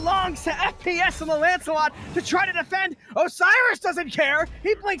now it belongs to FPS and the Lancelot to try to defend. Osiris doesn't care.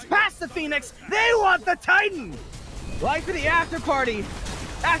 He blinks past the Phoenix. They want the Titan. Life of the Afterparty,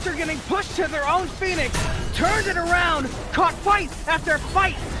 after getting pushed to their own Phoenix, turned it around, caught fight after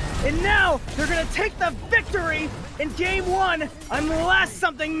fight, and now they're gonna take the victory in game one, unless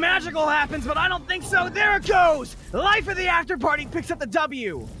something magical happens, but I don't think so. There it goes! Life of the Afterparty picks up the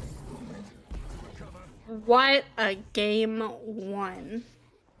W. What a game one.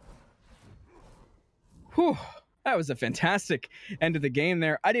 Whew, that was a fantastic end of the game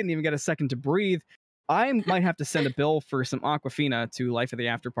there. I didn't even get a second to breathe. I might have to send a bill for some Aquafina to Life of the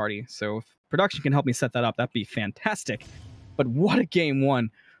Afterparty, so if production can help me set that up, that'd be fantastic. But what a game one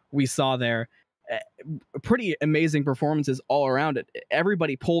we saw there. Pretty amazing performances all around it.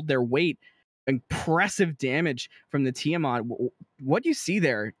 Everybody pulled their weight. Impressive damage from the Tiamat. What do you see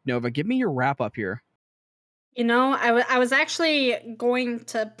there, Nova? Give me your wrap up here. You know, I was actually going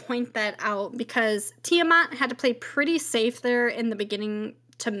to point that out because Tiamat had to play pretty safe there in the beginning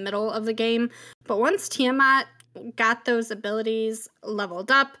to middle of the game. But once Tiamat got those abilities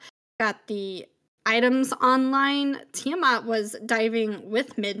leveled up, got the items online, Tiamat was diving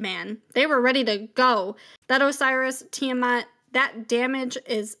with Midman. They were ready to go. That Osiris, Tiamat, that damage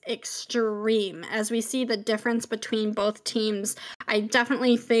is extreme. As we see the difference between both teams, I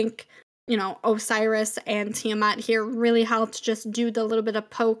definitely think, you know, Osiris and Tiamat here really helped just do the little bit of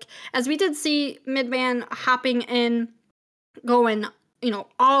poke. As we did see Midman hopping in, going, you know,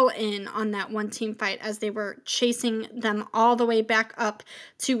 all in on that one team fight as they were chasing them all the way back up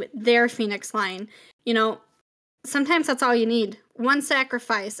to their Phoenix line. You know, sometimes that's all you need. One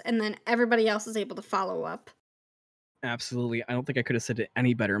sacrifice, and then everybody else is able to follow up. Absolutely. I don't think I could have said it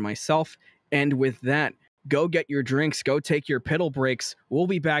any better myself. And with that, go get your drinks, go take your piddle breaks. We'll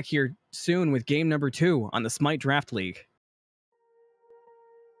be back here soon with game number 2 on the Smite Draft League.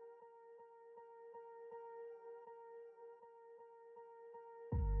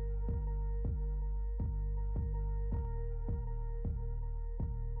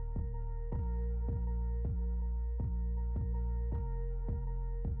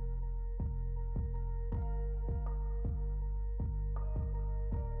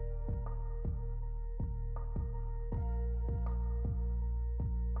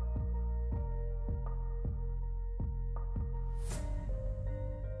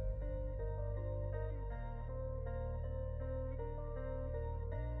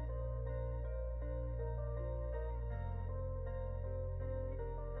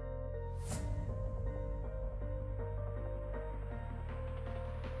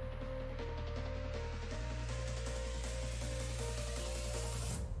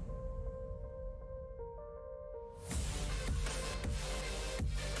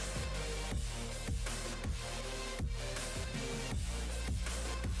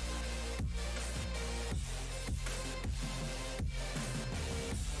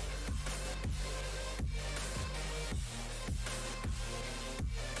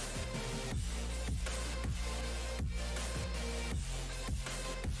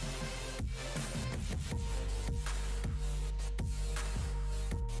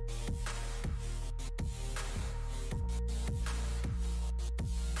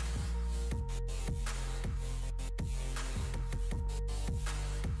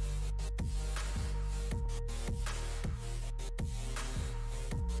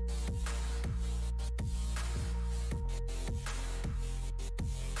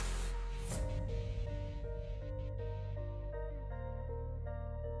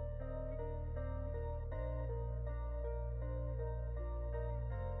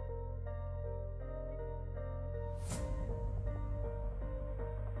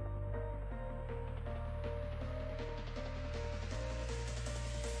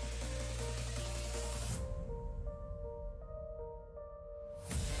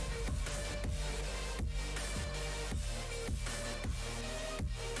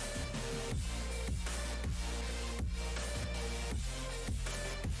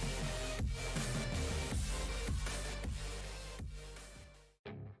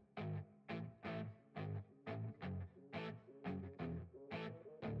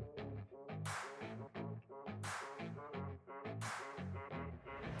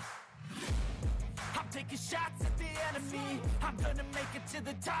 Taking shots at the enemy, I'm gonna make it to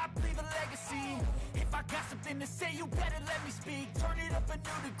the top, leave a legacy. If I got something to say, you better let me speak. Turn it up a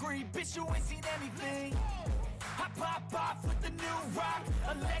new degree, bitch, you ain't seen anything. I pop off with the new rock,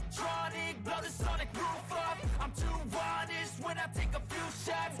 electronic, blow the sonic roof up. I'm too honest when I take a few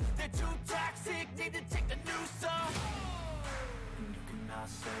shots. They're too toxic, need to take a new song. And you cannot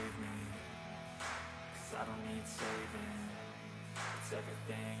save me, 'cause I don't need saving. It's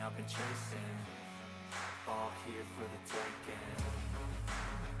everything I've been chasing, all here for the taking.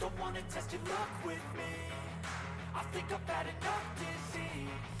 Don't wanna test your luck with me, I think I've had enough disease.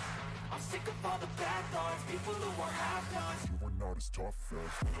 I'm sick of all the bad thoughts, people who are half-nots. You are not I'm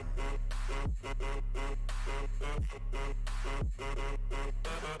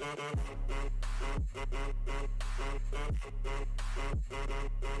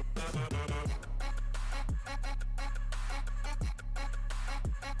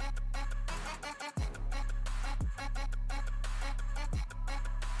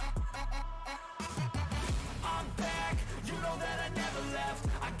back, you know that I never left.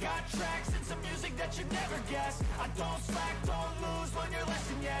 I got tracks and some music that you never guessed. I don't slack, don't lose, learn your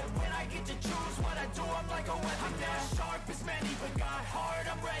lesson yet. When I get to choose what I do, I'm like a weapon. I'm not sharp as many, but got heart.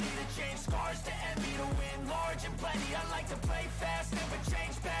 I'm ready to change scars to envy, to win large and plenty. I like to play fast, never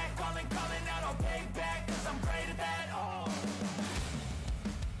change back. Calling out, I'll pay back, cause I'm great at that. Oh,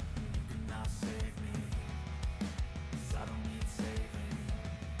 you cannot save me, cause I don't need saving.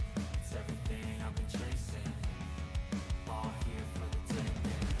 It's everything I've been chasing, all here for the taking.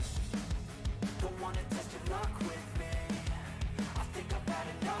 Don't wanna test your luck with me, I think I've had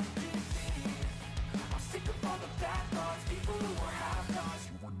enough defeat. I'm sick of all the bad thoughts, people who were half-nots.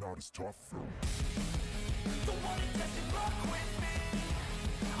 You were not as tough though. Don't wanna test your luck with me,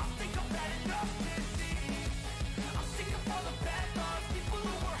 I think I've had enough defeat. I'm sick of all the bad thoughts, people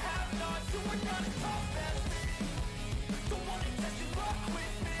who were half-nots, who were not as tough as me. Don't wanna test your luck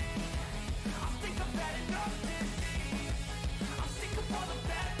with me, I think I've had enough defeat. I'm sick of all the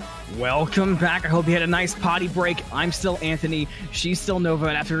bad thoughts. Welcome back. I hope you had a nice potty break. I'm still Anthony. She's still Nova.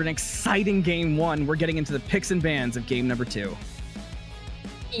 And after an exciting game 1, we're getting into the picks and bans of game number 2.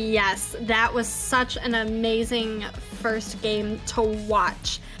 Yes, that was such an amazing first game to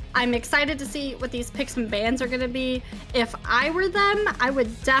watch. I'm excited to see what these picks and bans are going to be. If I were them, I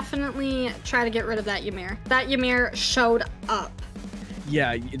would definitely try to get rid of that Ymir. That Ymir showed up.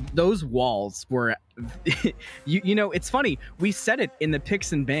 Yeah, those walls were... you know, it's funny. We said it in the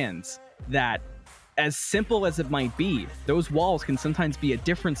picks and bans that as simple as it might be, those walls can sometimes be a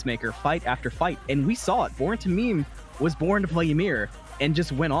difference maker fight after fight. And we saw it. BornToMeme was born to play Ymir and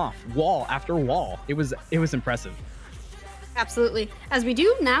just went off wall after wall. It was impressive. Absolutely. As we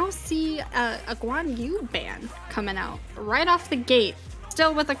do now see a Guan Yu ban coming out right off the gate,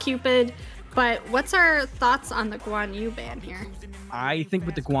 still with a Cupid. But what's our thoughts on the Guan Yu ban here? I think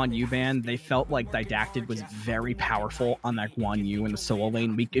with the Guan Yu ban, they felt like Didacted was very powerful on that Guan Yu in the solo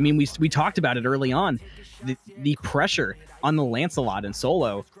lane. We talked about it early on. The pressure on the Lancelot in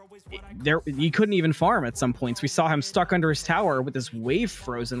solo, he couldn't even farm at some points. We saw him stuck under his tower with his wave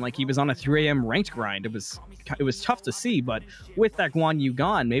frozen like he was on a 3 a.m. ranked grind. It was tough to see, but with that Guan Yu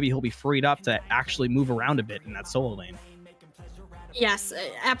gone, maybe he'll be freed up to actually move around a bit in that solo lane. Yes,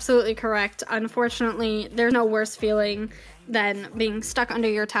 absolutely correct. Unfortunately, there's no worse feeling than being stuck under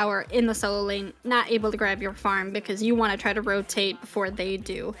your tower in the solo lane, not able to grab your farm because you want to try to rotate before they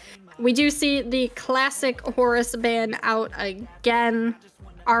do. We do see the classic Horus ban out again.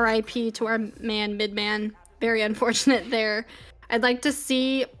 RIP to our man, Midman. Very unfortunate there. I'd like to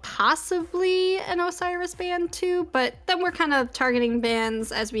see possibly an Osiris ban too, but then we're kind of targeting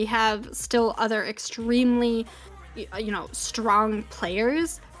bans as we have still other extremely, strong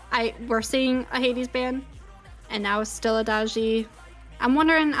players. We're seeing a Hades ban, and now still a Daji. I'm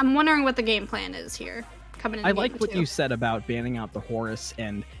wondering what the game plan is here coming in. I like what you said about banning out the Horus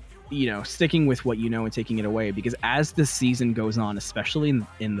and sticking with what you know and taking it away, because as the season goes on, especially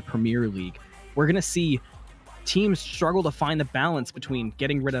in the Premier League, we're gonna see teams struggle to find the balance between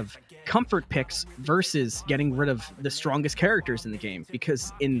getting rid of comfort picks versus getting rid of the strongest characters in the game,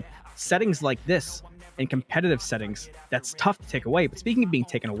 because in settings like this, in competitive settings, that's tough to take away. But speaking of being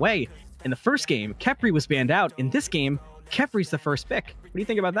taken away, in the first game, Khepri was banned out. In this game, Khepri's the first pick. What do you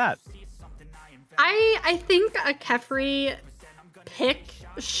think about that? I think a Khepri pick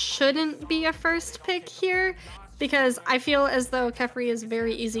shouldn't be a first pick here, because I feel as though Khepri is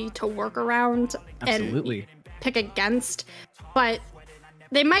very easy to work around and pick against, but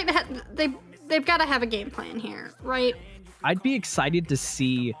they might have they've got to have a game plan here, right? I'd be excited to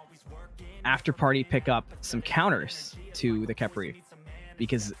see Afterparty pick up some counters to the Khepri,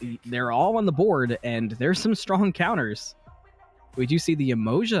 because they're all on the board and there's some strong counters. We do see the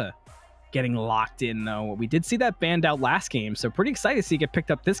Emoja getting locked in, though. We did see that banned out last game, so pretty excited to see it get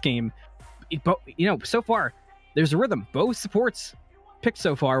picked up this game. But so far there's a rhythm. Both supports picked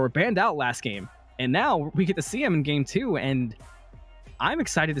so far were banned out last game, and now we get to see them in game 2, and I'm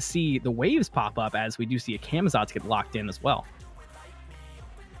excited to see the waves pop up as we do see a Camazotz get locked in as well.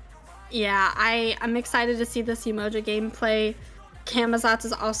 Yeah, I'm excited to see this Emoja gameplay. Camazotz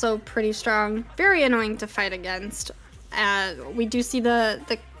is also pretty strong, very annoying to fight against. We do see the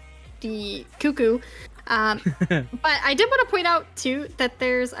Cuckoo, but I did want to point out too that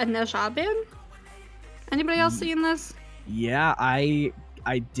there's a Neja ban. Anybody else seeing this? Yeah, I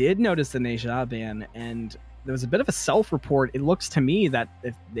did notice the Neja ban, and there was a bit of a self-report. It looks to me that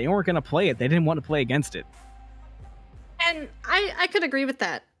if they weren't going to play it, they didn't want to play against it. And I could agree with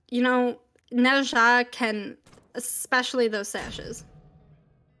that. You know, Neja can, especially those sashes.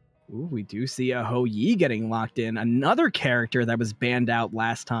 Ooh, we do see a Ho Yi getting locked in, another character that was banned out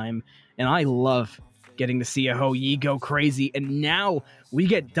last time, and I love getting to see a Ho Yi go crazy, and now we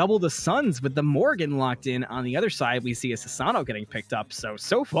get double the Suns with the Morgan locked in. On the other side, we see a Sasano getting picked up,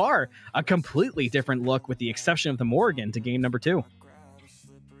 so far, a completely different look with the exception of the Morgan to game number 2.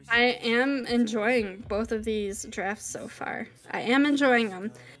 I am enjoying both of these drafts so far. I am enjoying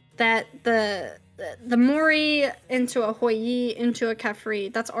them. That the Mori into a Hoi Yi into a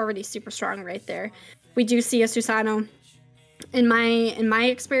Kefri, that's already super strong right there. We do see a Susano. In my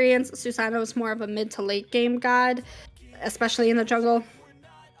experience, Susano is more of a mid to late game god, especially in the jungle.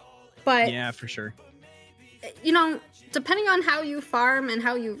 But yeah, for sure. You know, depending on how you farm and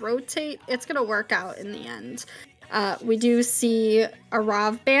how you rotate, it's gonna work out in the end. We do see a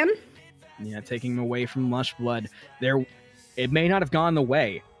Rav ban. Yeah, taking him away from Lushblood. It may not have gone the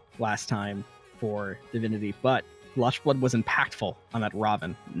way last time for Divinity, but Lushblood was impactful on that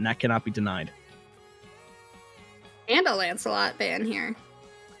Raven, and that cannot be denied. And a Lancelot ban here.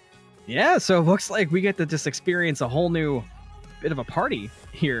 Yeah, so it looks like we get to just experience a whole new bit of a party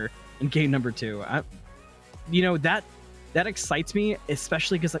here in game number 2. You know, that excites me,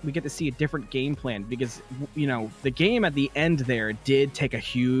 especially because we get to see a different game plan, because, you know, the game at the end there did take a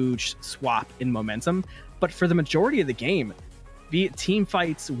huge swap in momentum, but for the majority of the game, be it team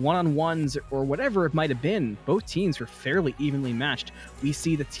fights, one-on-ones, or whatever it might have been, both teams were fairly evenly matched. We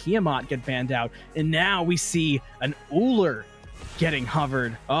see the Tiamat get banned out, and now we see an Uller getting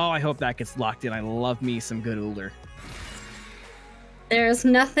hovered. Oh, I hope that gets locked in. I love me some good Uller. There's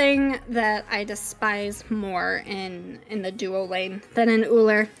nothing that I despise more in the duo lane than an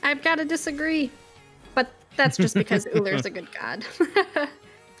Uller. I've got to disagree, but that's just because Uller's a good god.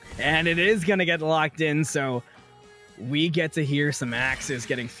 And it is going to get locked in, so we get to hear some axes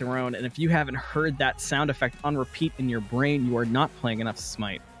getting thrown, and if you haven't heard that sound effect on repeat in your brain, you are not playing enough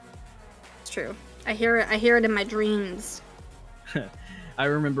Smite. It's true. I hear it in my dreams. I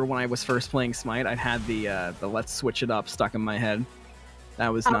remember when I was first playing Smite, I had the let's switch it up stuck in my head.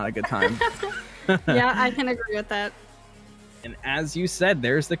 That was not a good time. Yeah, I can agree with that. And as you said,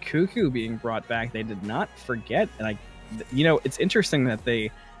 there's the Cuckoo being brought back. They did not forget, and you know, it's interesting that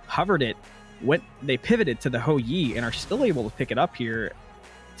they hovered it. They pivoted to the Ho Yi and are still able to pick it up here. It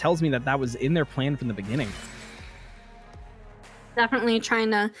tells me that was in their plan from the beginning. Definitely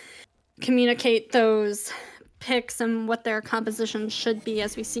trying to communicate those picks and what their composition should be,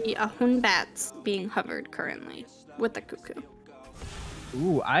 as we see a Hunbats being hovered currently with the Cuckoo.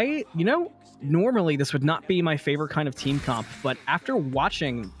 Ooh, you know, normally this would not be my favorite kind of team comp, but after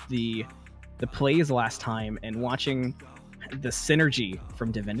watching the plays last time and watching the synergy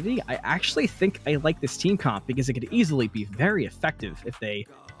from Divinity, I actually think I like this team comp because it could easily be very effective if they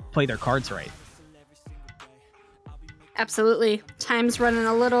play their cards right. Absolutely. Time's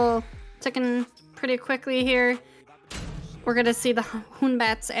running ticking pretty quickly here. We're going to see the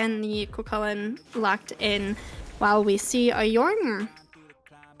Hunbats and the Kukulkan locked in while we see a Jormungandr.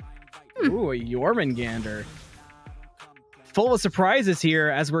 Ooh, a Jormungandr. Full of surprises here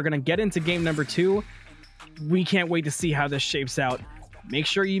as we're going to get into game number 2. We can't wait to see how this shapes out. Make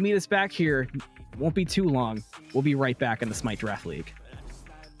sure you meet us back here. Won't be too long. We'll be right back in the Smite Draft League.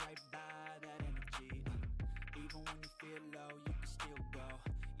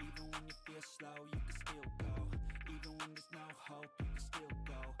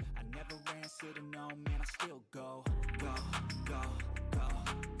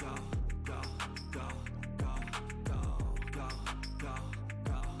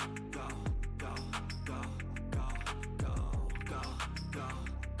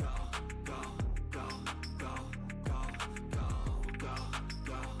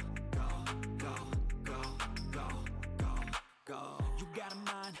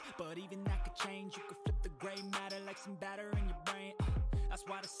 But even that could change. You could flip the gray matter like some batter in your brain. That's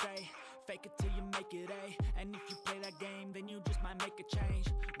why I say, fake it till you make it A. And if you play that game, then you just might make a change.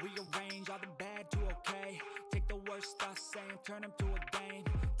 Rearrange all the bad to okay. Take the worst thoughts saying, turn them to a game.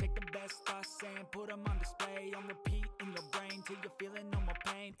 Take the best thoughts saying, put them on display. On repeat in your brain till you're feeling no more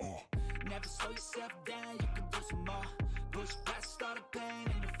pain. Never slow yourself down, you can do some more. Push past all the pain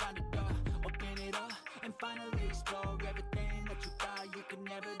and you'll find a door. Open it up and finally explore everything that you thought you could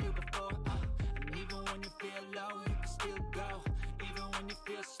never do before. And even when you feel low, you can still go. Even when you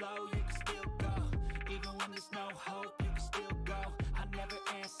feel slow, you can still go. Even when there's no hope, you can still go. I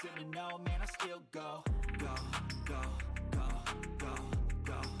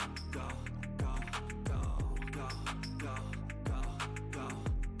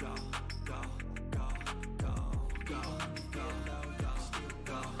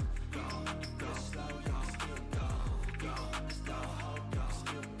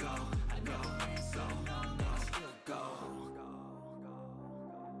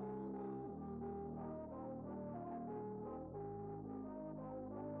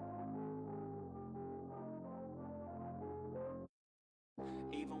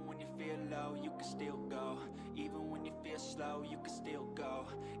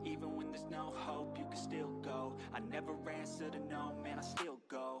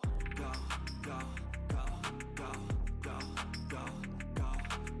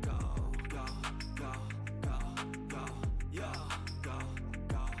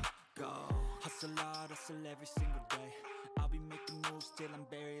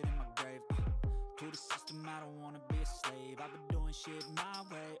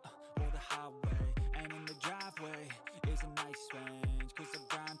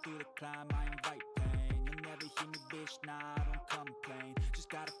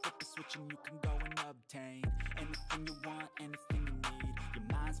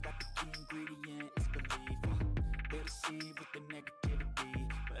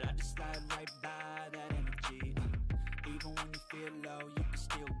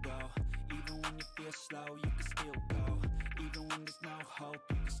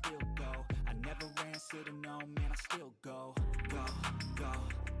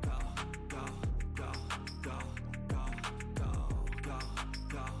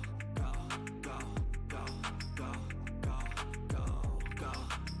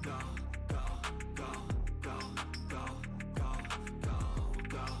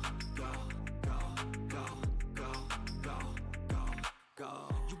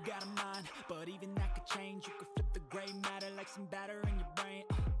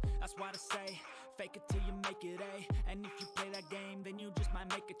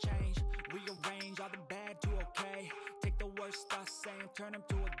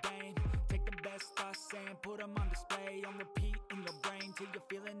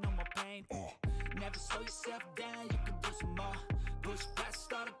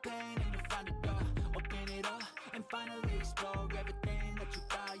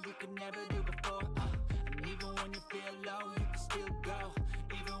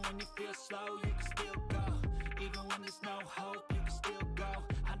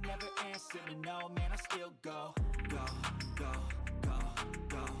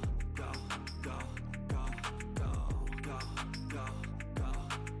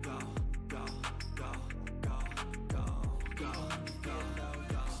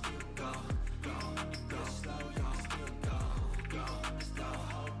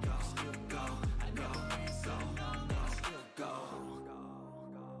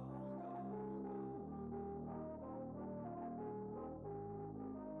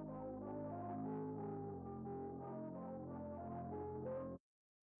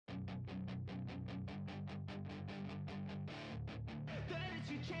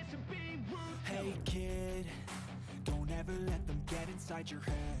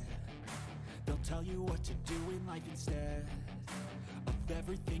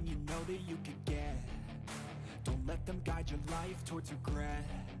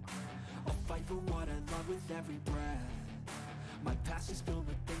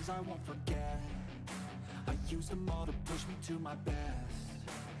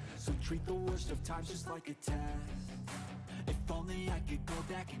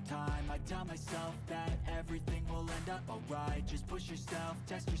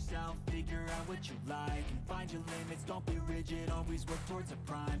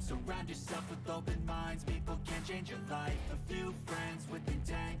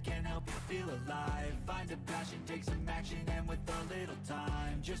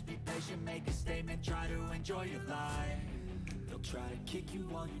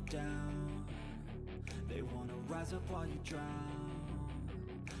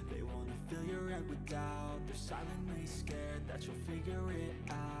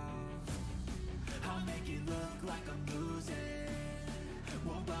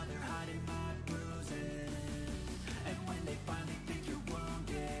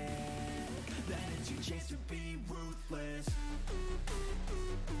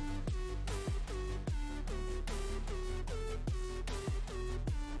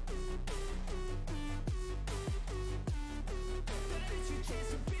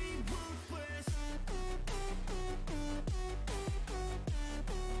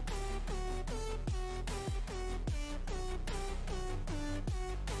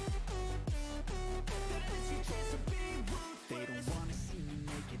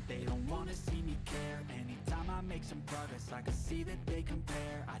make some progress, I can see that they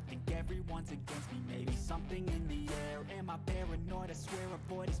compare. I think everyone's against me, maybe something in the air. Am I paranoid? I swear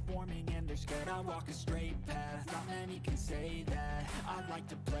a void is forming and they're scared. I walk a straight path, not many can say that. I like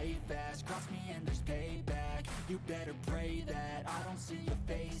to play fast, cross me and there's payback. You better pray that I don't see your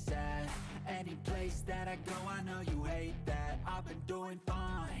face at any place that I go. I know you hate that. I've been doing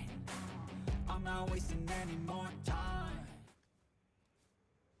fine, I'm not wasting any more time.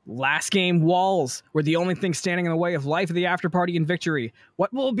 Last game, walls were the only thing standing in the way of life of the Afterparty and victory.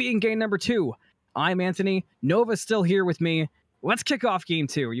 What will be in game number 2? I'm Anthony. Nova's still here with me. Let's kick off game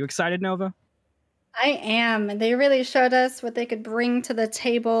 2. Are you excited, Nova? I am. They really showed us what they could bring to the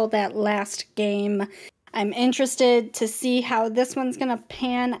table that last game. I'm interested to see how this one's going to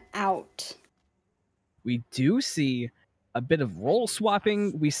pan out. We do see a bit of role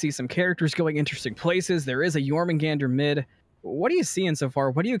swapping. We see some characters going interesting places. There is a Jormungandr mid. What are you seeing so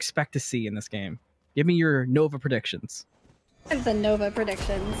far? What do you expect to see in this game? Give me your Nova predictions. The Nova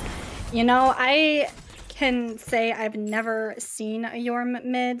predictions. You know, I can say I've never seen a Jorm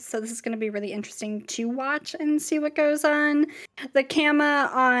mid, so this is going to be really interesting to watch and see what goes on. The Kama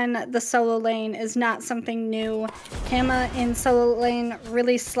on the solo lane is not something new. Kama in solo lane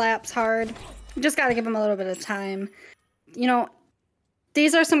really slaps hard. You just got to give him a little bit of time. You know,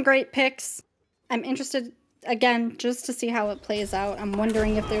 these are some great picks. I'm interested, again, just to see how it plays out. I'm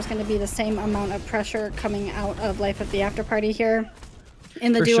wondering if there's going to be the same amount of pressure coming out of Life of the Afterparty here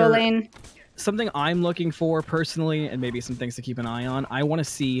in the duo lane. Something I'm looking for personally, and maybe some things to keep an eye on, I want to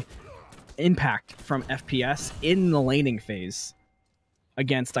see impact from FPS in the laning phase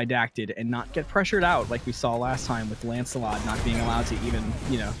against Didacted and not get pressured out like we saw last time with Lancelot not being allowed to even,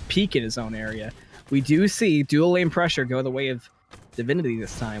 you know, peek in his own area. We do see dual lane pressure go the way of Divinity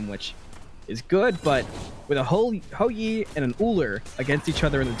this time, which is good, but with a Ho Yi and an Ullr against each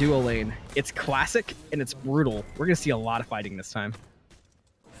other in the duo lane, it's classic and it's brutal. We're going to see a lot of fighting this time.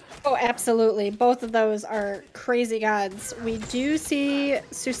 Oh, absolutely. Both of those are crazy gods. We do see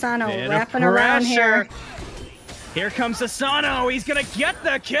Susano wrapping around here. Here comes Susano. He's going to get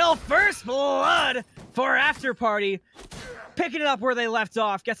the kill. First blood for Afterparty. Picking it up where they left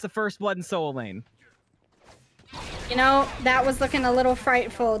off. Gets the first blood in solo lane. You know, that was looking a little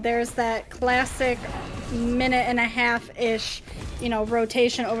frightful. There's that classic minute and a half-ish, you know,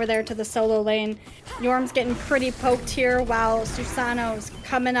 rotation over there to the solo lane. Jorm's getting pretty poked here while Susano's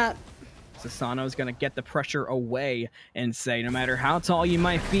coming up. Susano's going to get the pressure away and say, no matter how tall you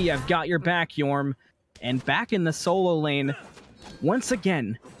might be, I've got your back, Jorm. And back in the solo lane, once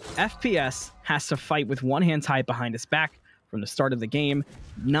again, FPS has to fight with one hand tied behind his back from the start of the game.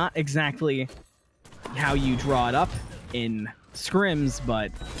 Not exactly how you draw it up in scrims,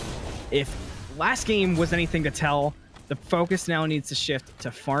 but if last game was anything to tell, the focus now needs to shift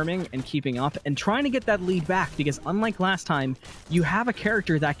to farming and keeping up and trying to get that lead back, because unlike last time, you have a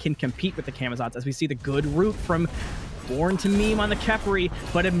character that can compete with the Camazots, as we see the good route from BornToMeme on the Khepri,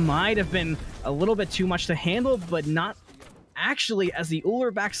 but it might have been a little bit too much to handle, but not actually, as the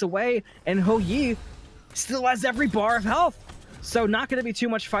Ullr backs away and Ho Yi still has every bar of health. So not going to be too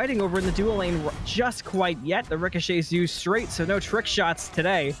much fighting over in the dual lane just quite yet. The Ricochet's used straight, so no trick shots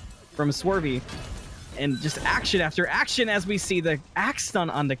today from Swervy. And just action after action as we see the axe stun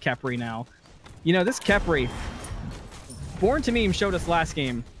on the Khepri now. You know, this Khepri, BornToMeme showed us last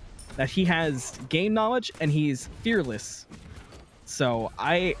game that he has game knowledge and he's fearless. So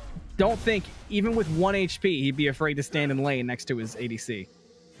I don't think, even with 1 HP, he'd be afraid to stand in lane next to his ADC.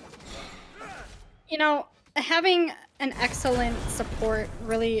 You know, having an excellent support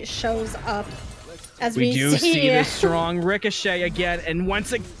really shows up as we do see the strong Ricochet again, and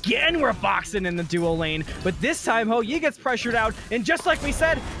once again we're boxing in the duo lane, but this time Ho Yi gets pressured out, and just like we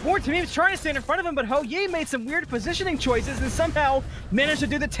said, BornToMeme's trying to stand in front of him, but Ho Yi made some weird positioning choices and somehow managed to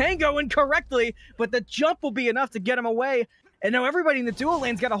do the tango incorrectly, but the jump will be enough to get him away, and now everybody in the duo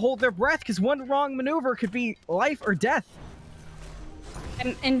lane's got to hold their breath because one wrong maneuver could be life or death.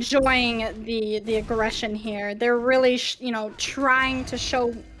 I'm enjoying the aggression here. They're really, you know, trying to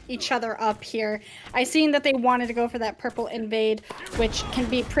show each other up here. I seen that they wanted to go for that purple invade, which can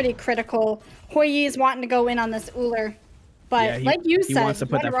be pretty critical. Hou Yi's wanting to go in on this Ullr, but yeah, like you said, he wants to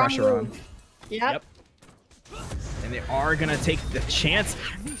put that pressure on. Yep. And they are gonna take the chance.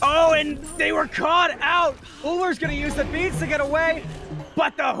 Oh, and they were caught out. Ullr's gonna use the beats to get away,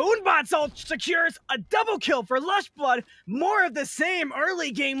 but the Hoonbot ult secures a double kill for Lushblood. More of the same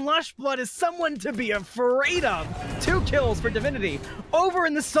early game. Lushblood is someone to be afraid of. 2 kills for Divinity. Over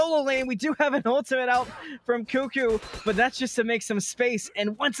in the solo lane, we do have an ultimate out from Cuckoo, but that's just to make some space.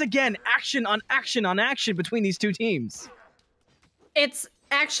 And once again, action on action on action between these two teams. It's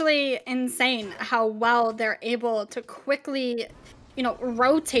actually insane how well they're able to quickly, you know,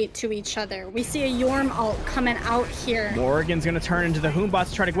 rotate to each other. We see a Yorm ult coming out here. Morgan's going to turn into the Hoombots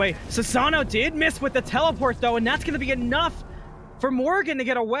to try to get away. Sasano did miss with the teleport, though, and that's going to be enough for Morgan to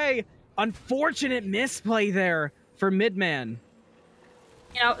get away. Unfortunate misplay there for Midman.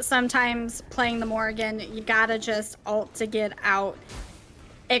 You know, sometimes playing the Morgan, you gotta just ult to get out.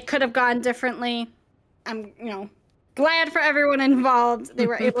 It could have gone differently. I'm, you know, glad for everyone involved. They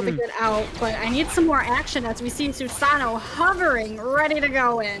were able to get out, but I need some more action as we see Susano hovering, ready to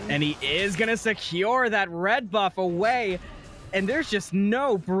go in. And he is going to secure that red buff away. And there's just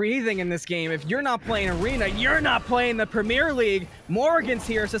no breathing in this game. If you're not playing Arena, you're not playing the Premier League. Morgan's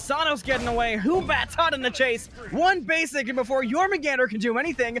here. Sasano's getting away. Whobat's hot in the chase. One basic, and before Jormungandr can do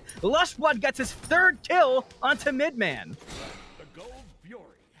anything, Lushblood gets his 3rd kill onto Midman.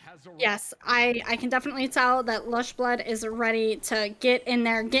 Yes, I can definitely tell that Lushblood is ready to get in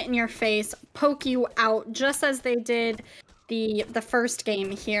there, get in your face, poke you out, just as they did the first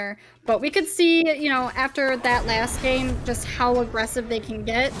game here. But we could see, you know, after that last game, just how aggressive they can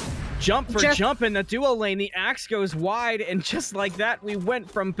get. Jump for jump in the duo lane. The axe goes wide, and just like that, we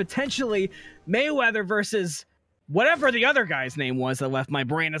went from potentially Mayweather versus whatever the other guy's name was that left my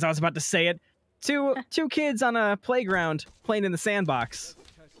brain as I was about to say it, to 2 kids on a playground playing in the sandbox.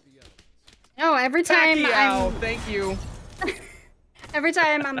 No, every time thank you. Every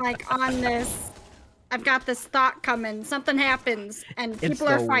time I'm like on this, I've got this thought coming, something happens, and people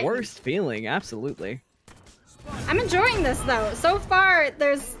are fighting. It's the worst feeling, absolutely. I'm enjoying this, though. So far,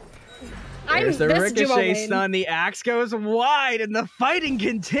 there's the ricochet stun, the axe goes wide, and the fighting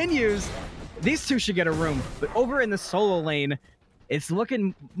continues. These two should get a room, but over in the solo lane, it's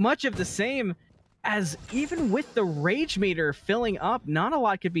looking much of the same, as even with the rage meter filling up, not a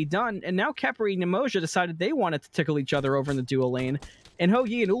lot could be done, and now Khepri and Nemoja decided they wanted to tickle each other over in the duo lane. And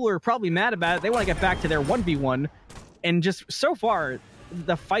Hoagie and Uller are probably mad about it. They want to get back to their 1v1. And just so far,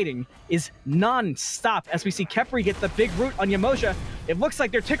 the fighting is non-stop as we see Khepri get the big root on Nemoja. It looks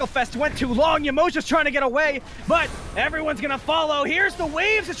like their Tickle Fest went too long. Nemoja's trying to get away, but everyone's going to follow. Here's the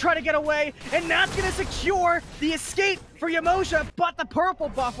waves to try to get away, and that's going to secure the escape for Nemoja, but the purple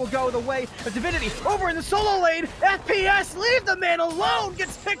buff will go the way of Divinity. Over in the solo lane, FPS, leave the man alone,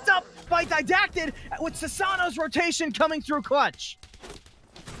 gets picked up by Didacted with Sasano's rotation coming through clutch.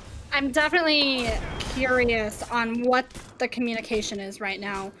 I'm definitely curious on what the communication is right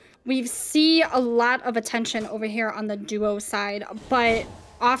now. We see a lot of attention over here on the duo side, but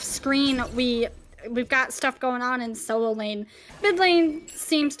off screen we've got stuff going on in solo lane. Mid lane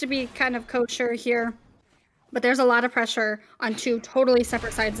seems to be kind of kosher here, but there's a lot of pressure on 2 totally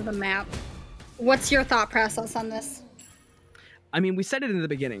separate sides of the map. What's your thought process on this? I mean, we said it in the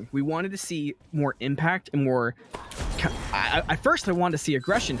beginning. We wanted to see more impact and more... At first, I wanted to see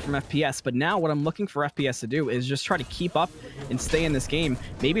aggression from FPS, but now what I'm looking for FPS to do is just try to keep up and stay in this game.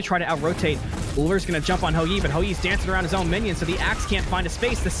 Maybe try to out-rotate. Uller's going to jump on Hoagie, but Hoagie's dancing around his own minion, so the axe can't find a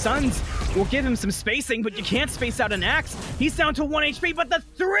space. The Suns will give him some spacing, but you can't space out an axe. He's down to 1 HP, but the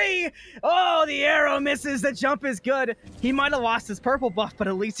 3! Oh, the arrow misses. The jump is good. He might have lost his purple buff, but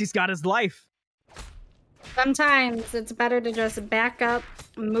at least he's got his life. Sometimes it's better to just back up,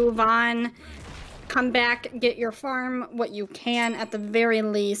 move on, come back, get your farm, what you can at the very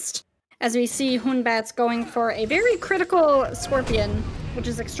least. As we see Hoonbats going for a very critical Scorpion, which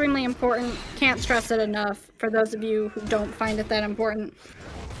is extremely important. Can't stress it enough for those of you who don't find it that important.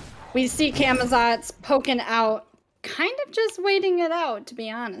 We see Camazotz poking out, kind of just waiting it out, to be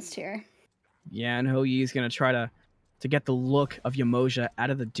honest here. Yeah, and Hoagie's going to try to get the look of Nemoja out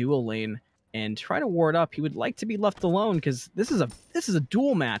of the duo lane and try to ward up. He would like to be left alone because this is a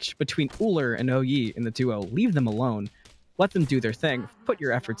duel match between Uller and Hoagie in the duo. Leave them alone. Let them do their thing. Put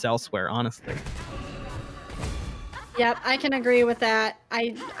your efforts elsewhere, honestly. Yep, I can agree with that.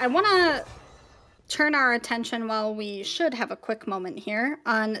 I want to turn our attention, while we should have a quick moment here,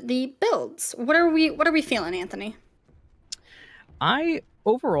 on the builds. What are we feeling, Anthony?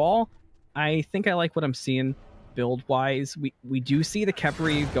 Overall, I think I like what I'm seeing. Build-wise, we do see the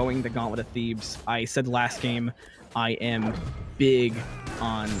Khepri going the Gauntlet of Thebes. I said last game I am big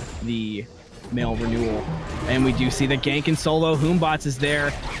on the male renewal, and we do see the gank in solo. Hoombots is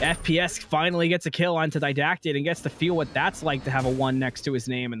there. FPS finally gets a kill onto Didacted and gets to feel what that's like to have a 1 next to his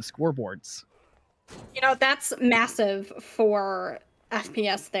name in the scoreboards. You know, that's massive for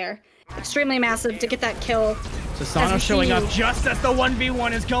FPS there. Extremely massive to get that kill. Sasano showing up just as the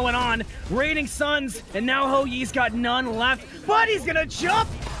 1v1 is going on. Raining Suns, and now Hoagie's got none left, but he's gonna jump!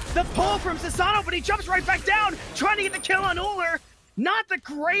 The pull from Sasano, but he jumps right back down, trying to get the kill on Uller. Not the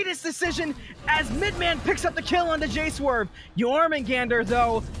greatest decision as Midman picks up the kill on the Jayswervy. Jormungandr,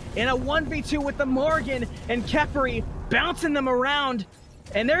 though, in a 1v2 with the Morgan and Khepri bouncing them around.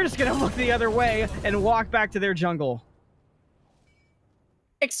 And they're just going to look the other way and walk back to their jungle.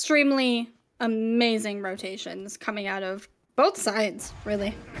 Extremely amazing rotations coming out of both sides,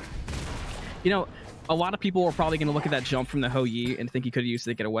 really. You know, a lot of people are probably going to look at that jump from the Hou Yi and think he could have used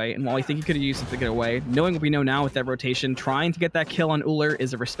it to get away. And while I think he could have used it to get away, knowing what we know now with that rotation, trying to get that kill on Ullr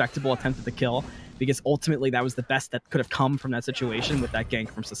is a respectable attempt at the kill, because ultimately that was the best that could have come from that situation with that gank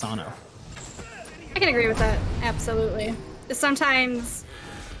from Sasano. I can agree with that, absolutely. Sometimes,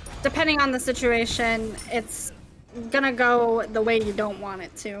 depending on the situation, it's gonna go the way you don't want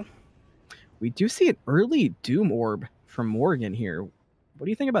it to. We do see an early Doom Orb from Morgan here. What do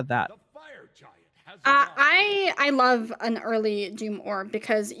you think about that? I love an early Doom Orb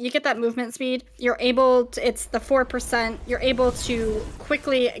because you get that movement speed. You're able to, it's the 4%. You're able to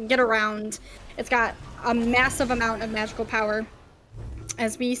quickly get around. It's got a massive amount of magical power.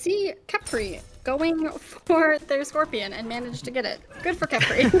 As we see Khepri going for their Scorpion and managed to get it. Good for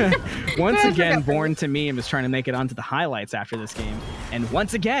Khepri. Once again, BornToMeme is trying to make it onto the highlights after this game. And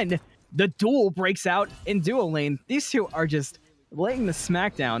once again, the duel breaks out in duo lane. These two are just laying the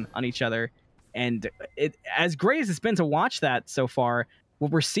smackdown on each other. And as great as it's been to watch that so far,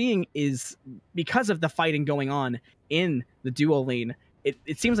 what we're seeing is, because of the fighting going on in the duo lane,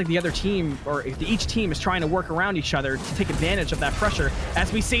 it seems like the other team, or each team, is trying to work around each other to take advantage of that pressure.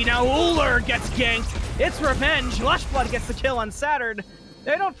 As we see now, Ullr gets ganked. It's revenge. Lushblood gets the kill on Szaturn.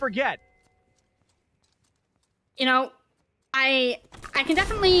 They don't forget. You know, I can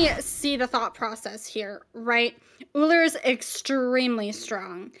definitely see the thought process here, right? Ullr's extremely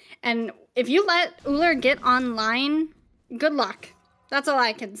strong. And if you let Ullr get online, good luck. That's all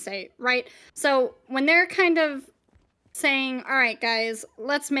I can say, right? So when they're kind of saying, all right, guys,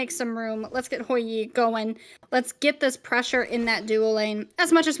 let's make some room. Let's get Hou Yi going. Let's get this pressure in that duo lane.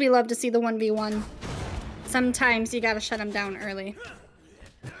 As much as we love to see the 1v1, sometimes you got to shut them down early.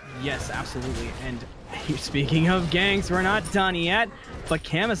 Yes, absolutely. And speaking of ganks, we're not done yet, but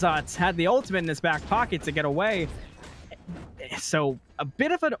Camazotz had the ultimate in his back pocket to get away. So a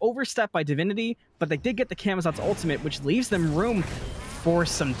bit of an overstep by Divinity, but they did get the Camazotz ultimate, which leaves them room for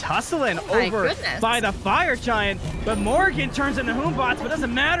some tussling over by the Fire Giant. But Morgan turns into Hoombots, but it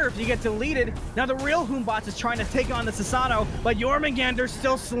doesn't matter if you get deleted. Now the real Hoombots is trying to take on the Sasano, but Jormungandr's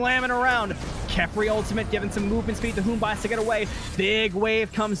still slamming around. Khepri ultimate giving some movement speed to Hoombots to get away. Big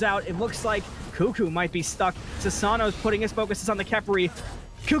wave comes out. It looks like Cuckoo might be stuck. Sasano's putting his focuses on the Khepri.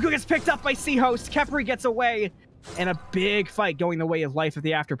 Cuckoo gets picked up by Sehost. Khepri gets away. And a big fight going the way of life of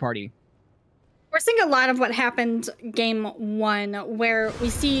the Afterparty. We're seeing a lot of what happened game one, where we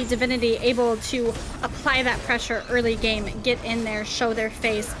see Divinity able to apply that pressure early game, get in there, show their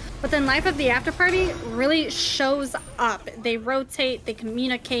face. But then Life of the Afterparty really shows up. They rotate, they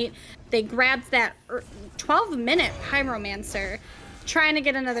communicate, they grab that 12-minute Pyromancer, trying to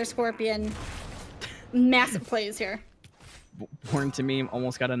get another Scorpion. Massive plays here. BornToMeme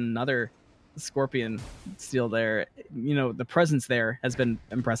almost got another Scorpion steal there. You know, the presence there has been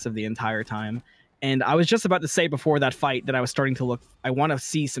impressive the entire time. And I was just about to say before that fight that I was starting to look, I want to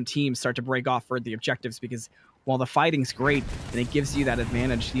see some teams start to break off for the objectives, because while the fighting's great and it gives you that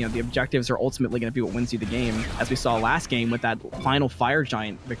advantage, you know, the objectives are ultimately going to be what wins you the game, as we saw last game with that final Fire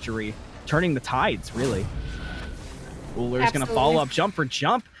Giant victory, turning the tides, really. Ullr's going to follow up jump for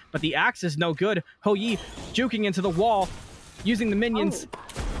jump, but the axe is no good. Hou Yi juking into the wall, using the minions.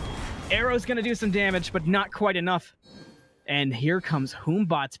 Arrow's going to do some damage, but not quite enough. And here comes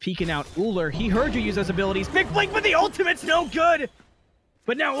Hoombots peeking out Ullr. He heard you use those abilities. Big blink, but the ultimate's no good.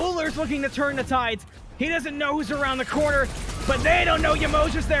 But now Ullr's looking to turn the tides. He doesn't know who's around the corner, but they don't know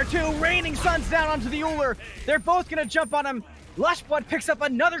Yamoja's there too. Raining Sun's down onto the Ullr. They're both going to jump on him. Lushblood picks up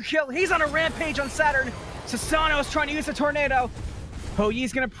another kill. He's on a rampage on Szaturn. Sasano's trying to use a tornado. Hou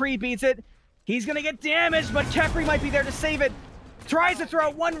Yi's going to pre-beats it. He's going to get damaged, but Khepri might be there to save it. Tries to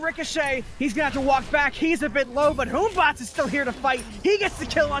throw one ricochet. He's gonna have to walk back. He's a bit low, but Hoombots is still here to fight. He gets the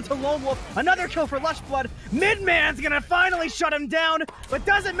kill onto LoneWolf. Another kill for Lushblood. Midman's gonna finally shut him down, but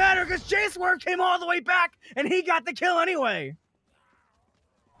doesn't matter because Jayswervy came all the way back and he got the kill anyway.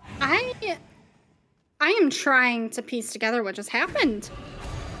 I am trying to piece together what just happened.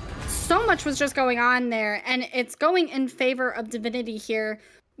 So much was just going on there, and it's going in favor of Divinity here,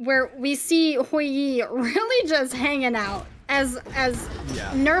 where we see Hou Yi really just hanging out. As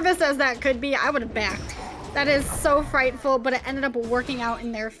nervous as that could be, I would have backed. That is so frightful, but it ended up working out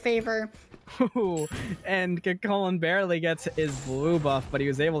in their favor. Ooh, and Colin barely gets his blue buff, but he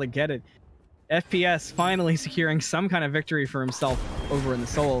was able to get it. FPS finally securing some kind of victory for himself over in the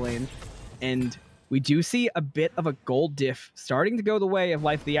solo lane. And we do see a bit of a gold diff starting to go the way of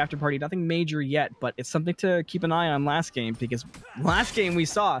Life of the Afterparty. Nothing major yet, but it's something to keep an eye on last game, because last game we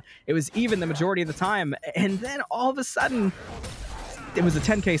saw it was even the majority of the time, and then all of a sudden it was a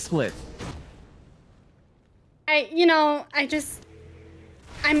 10K split.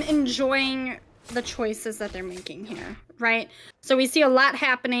 I'm enjoying the choices that they're making here, right? So we see a lot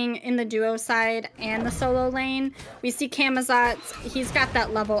happening in the duo side and the solo lane. We see Camazotz, he's got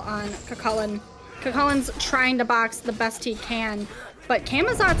that level on Kakulin. Kakulin's trying to box the best he can, but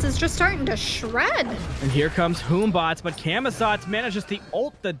Camazotz is just starting to shred. And here comes Hoonbots, but Camazotz manages to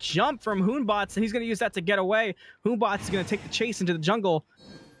ult the jump from Hoonbots, and he's going to use that to get away. Hoonbots is going to take the chase into the jungle,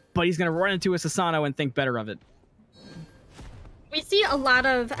 but he's going to run into a Sasano and think better of it. We see a lot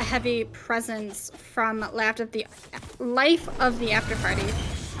of heavy presence from Life of the Afterparty,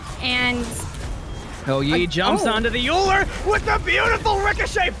 and Yi jumps onto the Euler with the beautiful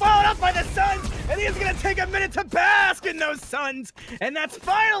ricochet, followed up by the Suns, and he's going to take a minute to bask in those Suns, and that's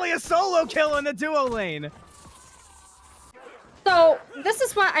finally a solo kill in the duo lane. So this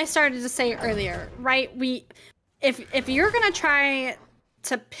is what I started to say earlier, right? If you're going to try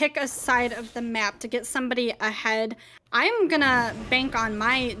to pick a side of the map to get somebody ahead, I'm gonna bank on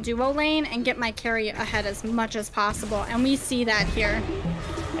my duo lane and get my carry ahead as much as possible, and we see that here.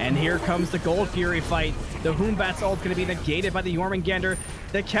 And here comes the Gold Fury fight. The Hoonbat's ult going to be negated by the Jormungandr.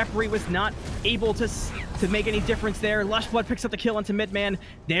 The Khepri was not able to make any difference there. Lushblood picks up the kill into Midman.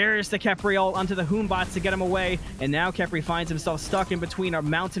 There's the Khepri ult onto the Hoonbats to get him away. And now Khepri finds himself stuck in between a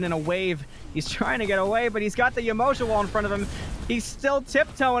mountain and a wave. He's trying to get away, but he's got the Yamosha wall in front of him. He's still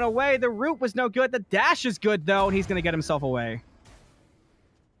tiptoeing away. The root was no good. The dash is good, though, and he's going to get himself away.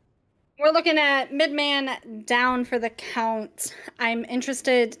 We're looking at Midman down for the count. I'm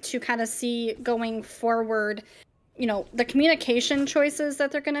interested to kind of see going forward, the communication choices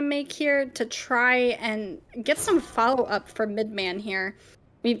that they're going to make here to try and get some follow-up for Midman here.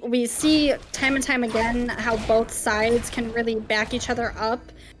 We see time and time again how both sides can really back each other up.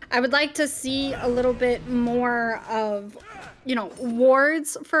 I would like to see a little bit more of,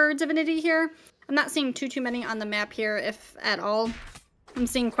 wards for Divinity here. I'm not seeing too many on the map here, if at all. I'm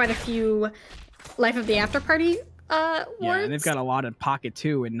seeing quite a few Life of the Afterparty wards. Yeah, and they've got a lot in pocket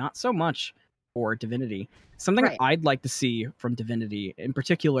too, and not so much for Divinity. Something I'd like to see from Divinity, in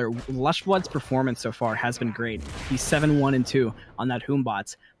particular, Lushblood's performance so far has been great. He's 7-1-2 on that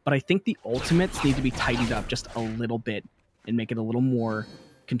Hoonbots, but I think the ultimates need to be tightened up just a little bit and make it a little more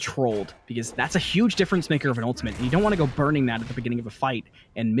controlled, because that's a huge difference maker of an ultimate. And you don't want to go burning that at the beginning of a fight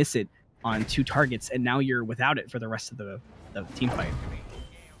and miss it on 2 targets, and now you're without it for the rest of the team fight.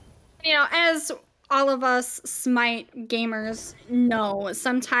 As all of us Smite gamers know,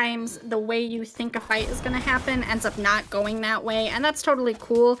 sometimes the way you think a fight is going to happen ends up not going that way, and that's totally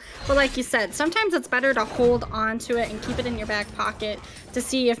cool. But like you said, sometimes it's better to hold on to it and keep it in your back pocket to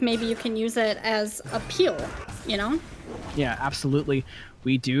see if maybe you can use it as a peel, Yeah, absolutely.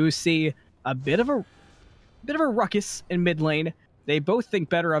 We do see a bit of a ruckus in mid lane. They both think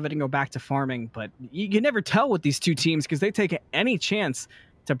better of it and go back to farming, but you can never tell with these two teams because they take any chance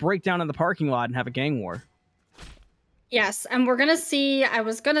to break down in the parking lot and have a gang war. Yes, and we're gonna see, I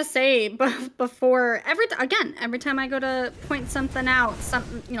was gonna say before, every time I go to point something out,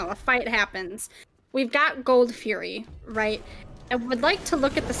 a fight happens. We've got Gold Fury, right? I would like to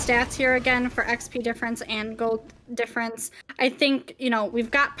look at the stats here again for XP difference and gold difference. I think,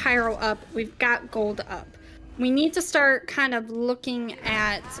 we've got Pyro up, we've got gold up. We need to start kind of looking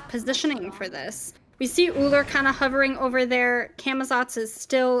at positioning for this. We see Uller kind of hovering over there. Camazotz is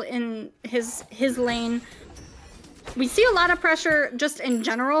still in his lane. We see a lot of pressure just in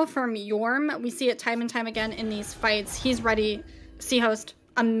general from Yorm. We see it time and time again in these fights. He's ready. Sehost,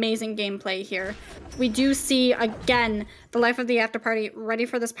 amazing gameplay here. We do see, again, the Life of the Afterparty ready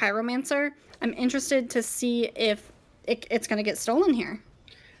for this Pyromancer. I'm interested to see if it's going to get stolen here.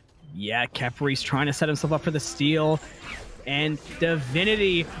 Yeah, Khepri's trying to set himself up for the steal. And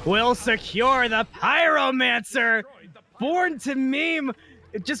Divinity will secure the Pyromancer. BornToMeme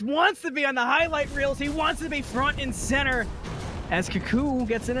just wants to be on the highlight reels. He wants to be front and center. As Kaku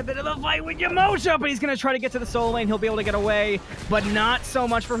gets in a bit of a fight with Yamosha, but he's going to try to get to the solo lane. He'll be able to get away, but not so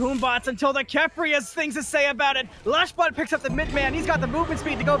much for Hoonbots until the Khepri has things to say about it. Lushblood picks up the mid-man. He's got the movement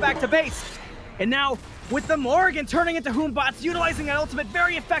speed to go back to base. And now, with the Morgan turning into Hoonbots, utilizing that ultimate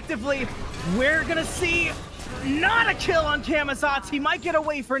very effectively, we're going to see not a kill on Camazotz. He might get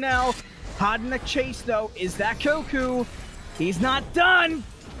away for now. Hot in the chase, though, is that Koku. He's not done.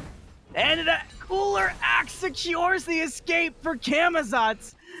 And a cooler axe secures the escape for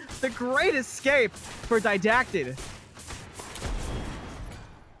Camazotz. The great escape for Didacted.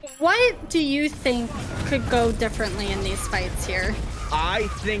 What do you think could go differently in these fights here? I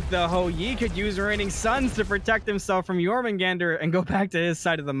think the Ho Yi could use Raining Suns to protect himself from Jormungandr and go back to his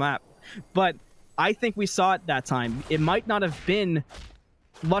side of the map. But I think we saw it that time. It might not have been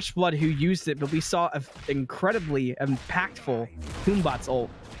Lushblood who used it, but we saw an incredibly impactful Humbot's ult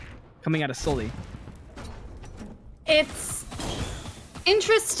coming out of Suli. It's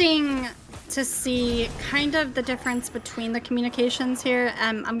interesting to see kind of the difference between the communications here.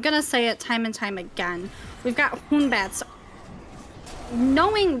 I'm gonna say it time and time again. We've got Humbats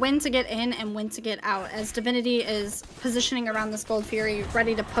knowing when to get in and when to get out, as Divinity is positioning around this Gold Fury,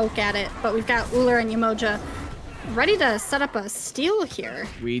 ready to poke at it. But we've got Ullr and Yemoja ready to set up a steal here.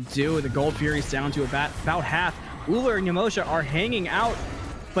 We do. The Gold Fury's down to about half. Ullr and Yemoja are hanging out,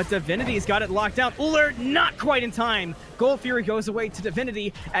 but Divinity's got it locked down. Ullr not quite in time. Gold Fury goes away to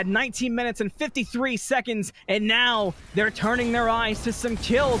Divinity at 19 minutes and 53 seconds, and now they're turning their eyes to some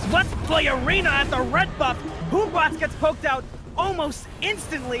kills. Let's play Arena at the red buff. Humbats gets poked out almost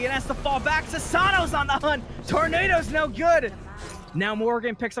instantly and has to fall back. Sasano's on the hunt. Tornado's no good. Now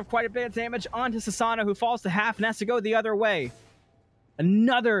Morgan picks up quite a bit of damage onto Sasano, who falls to half and has to go the other way.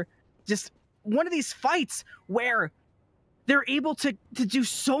 Another, just one of these fights where they're able to do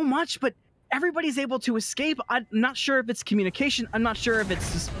so much, but everybody's able to escape. I'm not sure if it's communication. I'm not sure if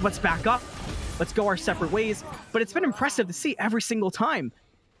it's just, let's back up, let's go our separate ways. But it's been impressive to see every single time.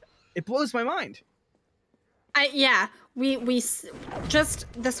 It blows my mind. Yeah, we just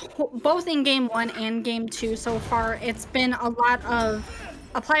this whole, both in game 1 and game 2 so far, it's been a lot of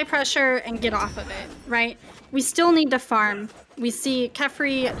apply pressure and get off of it, right? We still need to farm. We see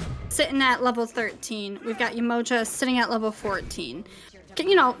Kefri sitting at level 13. We've got Yemoja sitting at level 14.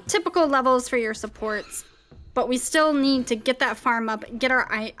 You know, typical levels for your supports. But we still need to get that farm up, get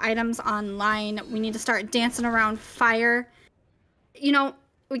our items online. We need to start dancing around fire. You know,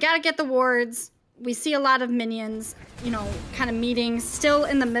 we got to get the wards. We see a lot of minions, you know, kind of meeting still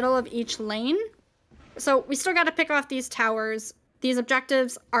in the middle of each lane. So we still got to pick off these towers. These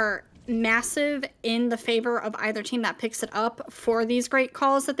objectives are massive in the favor of either team that picks it up for these great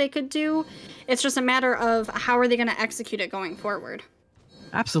calls that they could do. It's just a matter of how are they going to execute it going forward.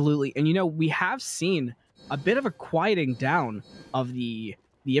 Absolutely. And, you know, we have seen a bit of a quieting down of the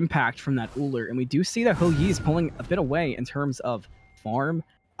impact from that Ullr. And we do see that Ho Yi is pulling a bit away in terms of farm,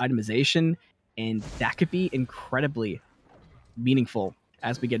 itemization, and that could be incredibly meaningful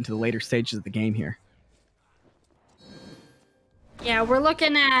as we get into the later stages of the game here. Yeah, we're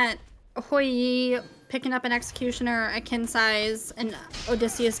looking at Ho Yi picking up an Executioner, a Kinsize, an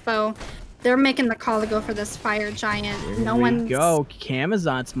Odysseus Bow. They're making the call to go for this Fire Giant. There we go.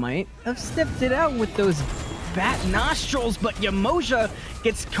 Camazotz might have sniffed it out with those bat nostrils, but Yemoja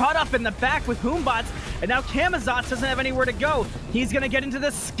gets caught up in the back with Humbats, and now Camazotz doesn't have anywhere to go. He's gonna get into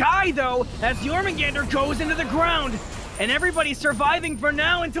the sky, though, as Jormungandr goes into the ground. And everybody's surviving for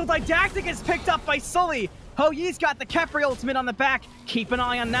now until Didacted is picked up by Suli. Ho Yi's got the Kefri ultimate on the back. Keep an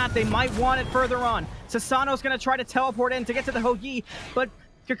eye on that. They might want it further on. Sasano's gonna try to teleport in to get to the Ho Yi, but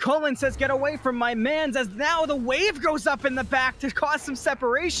Kakolin says, get away from my mans, as now the wave goes up in the back to cause some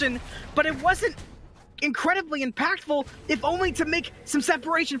separation, but it wasn't incredibly impactful, if only to make some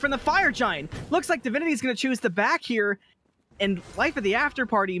separation from the Fire Giant. Looks like Divinity's going to choose the back here, and Life of the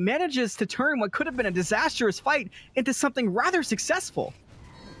Afterparty manages to turn what could have been a disastrous fight into something rather successful.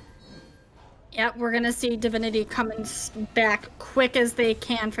 Yep, we're going to see Divinity coming back quick as they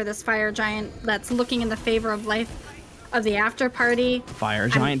can for this Fire Giant that's looking in the favor of Life of the Afterparty. Fire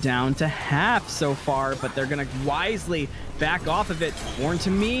Giant down to half so far, but they're going to wisely back off of it.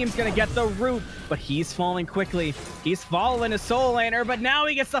 BornToMeme's going to get the root, but he's falling quickly. He's following his Soul Laner, but now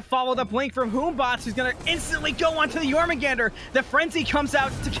he gets to follow the blink from Humbats, who's going to instantly go onto the Jormungandr. The Frenzy comes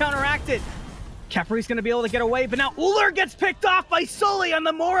out to counteract it. Kefri's going to be able to get away, but now Ullr gets picked off by Suli on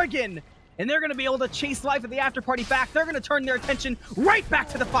the Morrigan. And they're going to be able to chase Life of the Afterparty back. They're going to turn their attention right back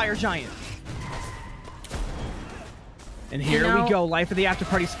to the Fire Giant. And here we go. Life of the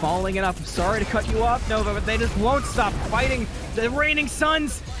Afterparty's following it up. I'm sorry to cut you off, Nova, but they just won't stop fighting the Raining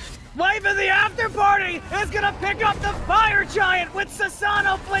Suns. Life of the Afterparty is going to pick up the Fire Giant with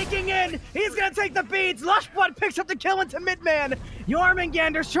Sasano flanking in. He's going to take the beads. Lushblood picks up the kill into mid-man.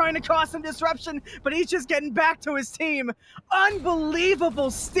 Jormungandr's trying to cause some disruption, but he's just getting back to his team.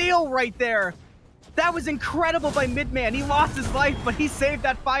 Unbelievable steal right there. That was incredible by Midman. He lost his life, but he saved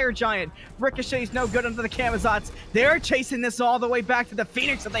that Fire Giant. Ricochet's no good under the Camazotz. They're chasing this all the way back to the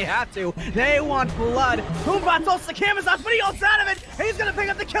Phoenix if they have to. They want blood. Humbats ults the Camazotz, but he ults out of it. He's going to pick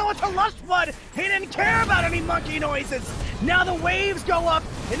up the kill with the Lushblood. He didn't care about any monkey noises. Now the waves go up,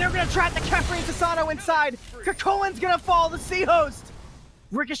 and they're going to trap the Kefri and Tasano inside. Kakolin's going to fall, the Sehost.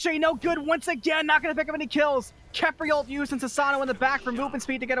 Ricochet no good once again, not going to pick up any kills. Kefri ult used and Tasano in the back for movement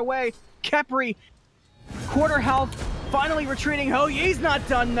speed to get away. Kefri, quarter health, finally retreating. Oh, he's not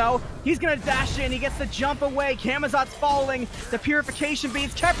done though. He's going to dash in, he gets the jump away. Camazot's falling, the purification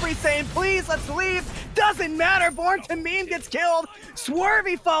beats. Kefri saying, please, let's leave. Doesn't matter, BornToMeme gets killed.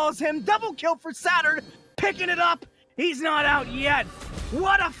 Swervy follows him, double kill for Saturn, picking it up. He's not out yet.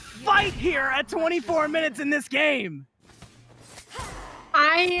 What a fight here at 24 minutes in this game.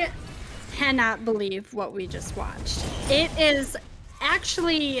 I cannot believe what we just watched. It is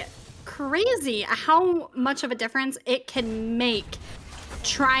actually crazy how much of a difference it can make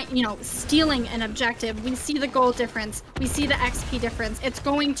stealing an objective. We see the goal difference. We see the XP difference. It's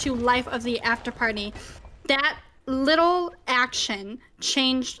going to life of the Afterparty. That little action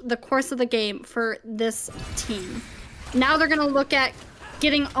changed the course of the game for this team. Now they're going to look at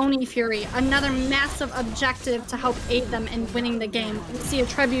getting Oni Fury, another massive objective to help aid them in winning the game. We see a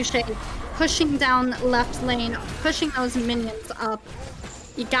Trebuchet pushing down left lane, pushing those minions up.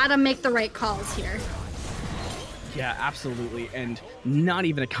 You gotta make the right calls here. Yeah, absolutely, and not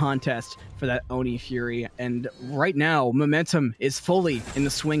even a contest for that Oni Fury. And right now, momentum is fully in the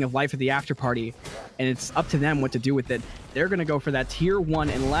swing of life of the Afterparty, and it's up to them what to do with it. They're gonna go for that tier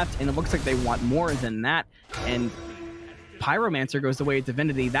 1 and left, and it looks like they want more than that. And Pyromancer goes the way of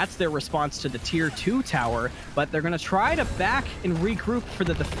Divinity. That's their response to the tier 2 tower, but they're going to try to back and regroup for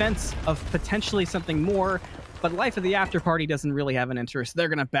the defense of potentially something more, but Life of the Afterparty doesn't really have an interest. They're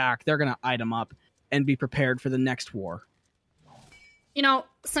going to back, they're going to item up, and be prepared for the next war. You know,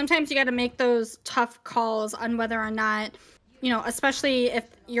 sometimes you got to make those tough calls on whether or not, especially if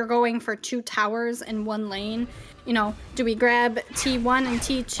you're going for 2 towers in 1 lane. Do we grab T1 and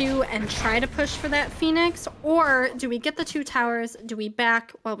T2 and try to push for that Phoenix? Or do we get the 2 towers? Do we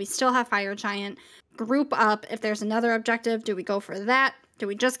back while we still have Fire Giant? Group up. If there's another objective, do we go for that? Do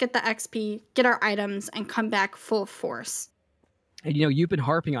we just get the XP, get our items, and come back full force? And you've been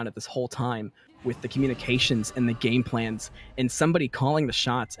harping on it this whole time with the communications and the game plans and somebody calling the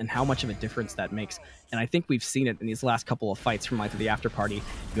shots and how much of a difference that makes. And I think we've seen it in these last couple of fights from Life of the Afterparty.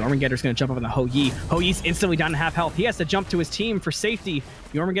 Jormungandr's going to jump up on the Ho Yi. Ho Yi's instantly down to half health. He has to jump to his team for safety.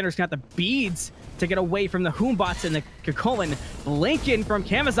 Jormungandr's got the beads to get away from the Humbats and the Kakolin. Blinken from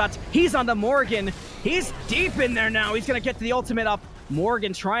Camazotz. He's on the Morgan. He's deep in there now. He's going to get to the ultimate up.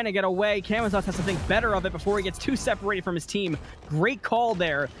 Morgan trying to get away. Camazotz has to think better of it before he gets too separated from his team. Great call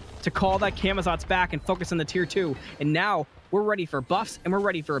there to call that Camazotz back and focus on the tier 2. And now we're ready for buffs and we're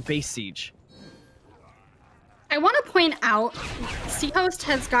ready for a base siege. I want to point out, Sehost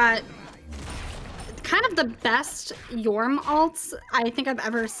has got kind of the best Yorm ults I think I've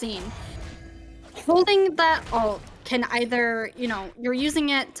ever seen. Holding that ult can either, you're using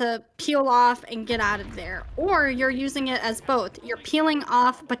it to peel off and get out of there, or you're using it as both. You're peeling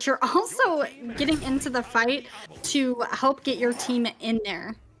off, but you're also getting into the fight to help get your team in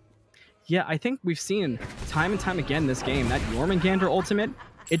there. Yeah, I think we've seen time and time again this game, that Jormungandr ultimate,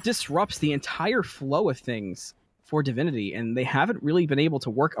 it disrupts the entire flow of things for Divinity, and they haven't really been able to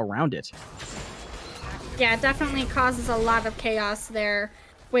work around it. Yeah, it definitely causes a lot of chaos there,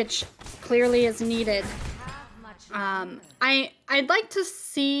 which clearly is needed. I'd like to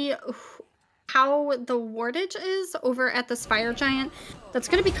see how the wardage is over at the Fire Giant. That's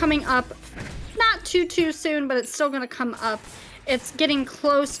going to be coming up not too soon, but it's still going to come up. It's getting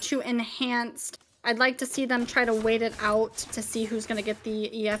close to enhanced. I'd like to see them try to wait it out to see who's going to get the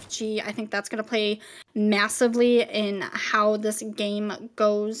EFG. I think that's going to play massively in how this game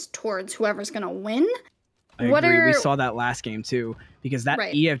goes towards whoever's going to win. I agree. We saw that last game too, because that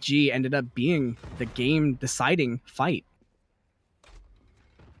Right. EFG ended up being the game deciding fight.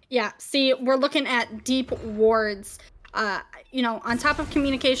 Yeah, see, we're looking at deep wards. On top of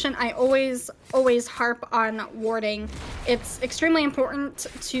communication, I always harp on warding. It's extremely important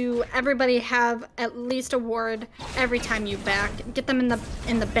to everybody have at least a ward every time you back. Get them in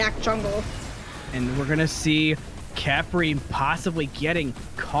the back jungle. And we're gonna see Kefri possibly getting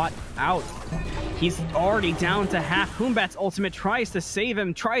caught out. He's already down to half. Humbat's ultimate tries to save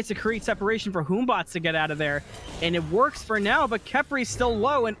him, tries to create separation for Humbats to get out of there. And it works for now, but Kefri's still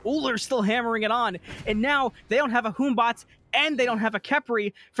low and Ullr's still hammering it on. And now they don't have a Humbats and they don't have a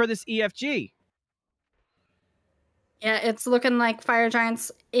Kefri for this EFG. Yeah, it's looking like Fire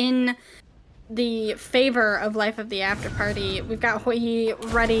Giant's in the favor of Life of the Afterparty. We've got Hoi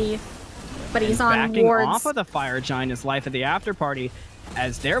ready, but he's on backing wards. off of the Fire Giant is Life of the Afterparty,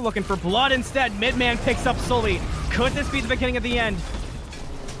 as they're looking for blood instead. Midman picks up Suli. Could this be the beginning of the end?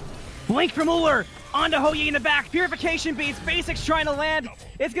 Blink from Uller onto Hoi in the back. Purification beats. Basics trying to land.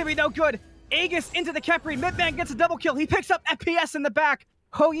 It's gonna be no good. Aegis into the Khepri. Midman gets a double kill. He picks up FPS in the back.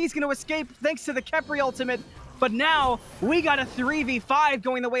 Hoi's gonna escape thanks to the Khepri ultimate. But now we got a 3v5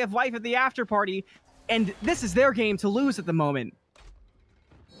 going the way of Life of the Afterparty, and this is their game to lose at the moment.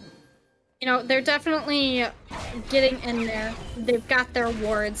 You know, they're definitely getting in there. They've got their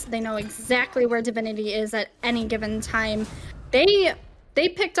wards. They know exactly where Divinity is at any given time. They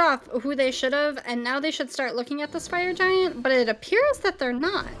picked off who they should have, and now they should start looking at this Fire Giant, but it appears that they're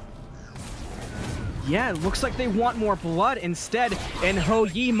not. Yeah, it looks like they want more blood instead, and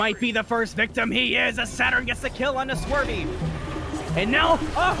Hoi might be the first victim. He is, as Szaturn gets the kill on Jayswervy. And now,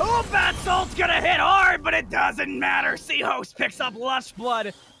 a Whombat's ult's gonna hit hard, but it doesn't matter. Sehost picks up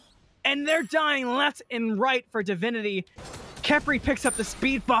Lushblood, and they're dying left and right for Divinity. Khepri picks up the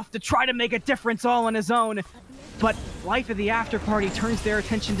speed buff to try to make a difference all on his own, but Life of the Afterparty turns their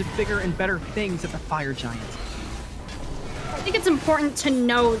attention to bigger and better things at the Fire Giant. I think it's important to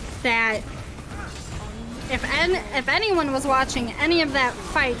note that if anyone was watching any of that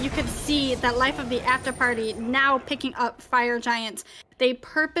fight, you could see that Life of the Afterparty now picking up Fire Giants. They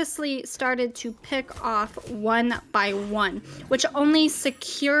purposely started to pick off one by one, which only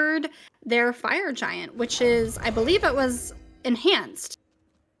secured their Fire Giant, which is, I believe it was enhanced.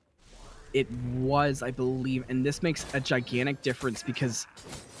 It was, I believe, and this makes a gigantic difference because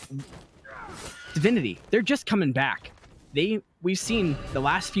Divinity, they're just coming back. We've seen the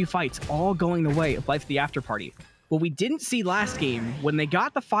last few fights all going the way of Life of the Afterparty. What we didn't see last game, when they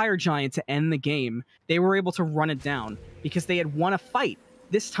got the Fire Giant to end the game, they were able to run it down because they had won a fight.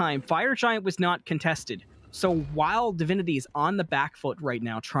 This time, Fire Giant was not contested. So while Divinity is on the back foot right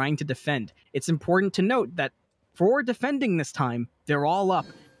now trying to defend, it's important to note that for defending this time, they're all up.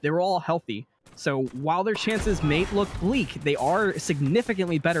 They're all healthy. So while their chances may look bleak, they are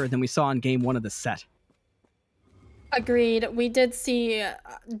significantly better than we saw in game 1 of the set. Agreed. We did see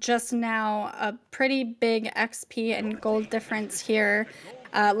just now a pretty big XP and gold difference here.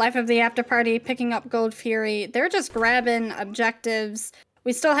 Life of the Afterparty picking up Gold Fury. They're just grabbing objectives.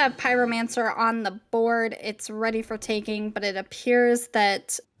 We still have Pyromancer on the board. It's ready for taking, but it appears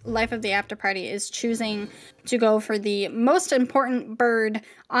that Life of the Afterparty is choosing to go for the most important bird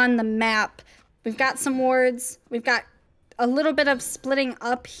on the map. We've got some wards. We've got a little bit of splitting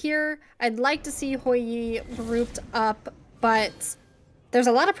up here. I'd like to see Hoi grouped up, but there's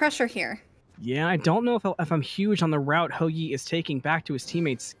a lot of pressure here. Yeah, I don't know if I'm huge on the route Hoi is taking back to his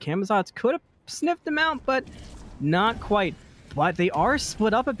teammates. Camazotz could have sniffed him out, but not quite. But they are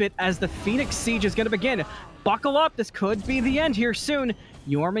split up a bit as the Phoenix Siege is going to begin. Buckle up, this could be the end here soon.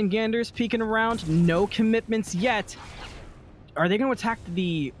 Jormungandr's peeking around, no commitments yet. Are they going to attack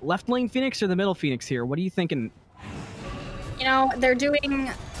the left lane Phoenix or the middle Phoenix here? What are you thinking? You know, they're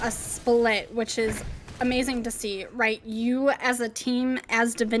doing a split, which is amazing to see, right? You as a team,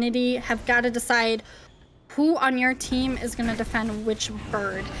 as Divinity, have got to decide who on your team is going to defend which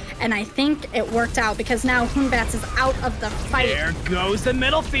bird. And I think it worked out because now Whombat's is out of the fight. There goes the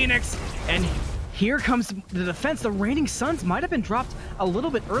middle Phoenix. And here comes the defense. The Reigning Suns might have been dropped a little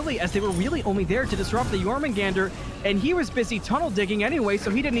bit early as they were really only there to disrupt the Jormungandr, and he was busy tunnel digging anyway,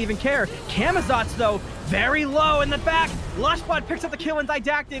 so he didn't even care. Camazotz, though, very low in the back. Lushblood picks up the kill in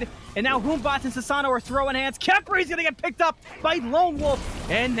Didacted, and now Whombat's and Sasano are throwing hands. Khepri's gonna get picked up by Lone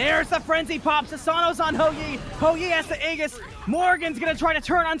Wolf, and there's the Frenzy Pop. Sasano's on Hoi. Hoi has the Aegis. Morgan's gonna try to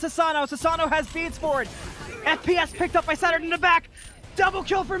turn on Sasano. Sasano has beads for it. FPS picked up by Szaturn in the back. Double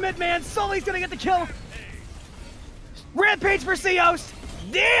kill for Midman. Suli's gonna get the kill. Rampage for Sehost.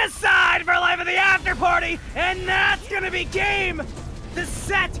 Deicide for Life of the Afterparty. And that's gonna be game. The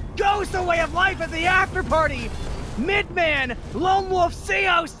set goes the way of Life of the Afterparty. Midman, Lone Wolf,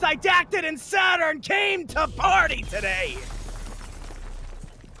 Sehost, Didacted, and Szaturn came to party today.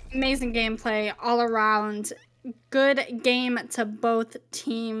 Amazing gameplay all around. Good game to both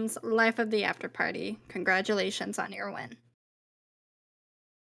teams. Life of the Afterparty. Congratulations on your win.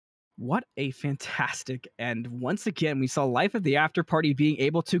 What a fantastic end. Once again, we saw Life of the Afterparty being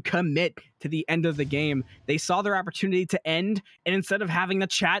able to commit to the end of the game. They saw their opportunity to end, and instead of having the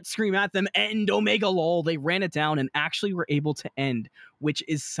chat scream at them, "End Omega lol," they ran it down and actually were able to end, which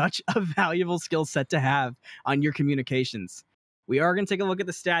is such a valuable skill set to have on your communications. We are going to take a look at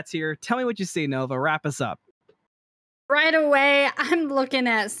the stats here. Tell me what you see, Nova. Wrap us up. Right away, I'm looking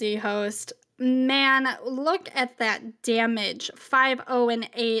at Sehost. man, look at that damage.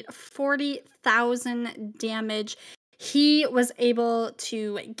 5-0-8, 40,000 damage. He was able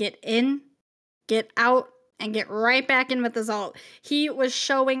to get in, get out, and get right back in with his ult. He was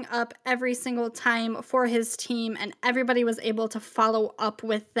showing up every single time for his team, and everybody was able to follow up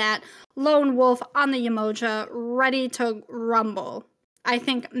with that. Lone Wolf on the Umoja, ready to rumble. I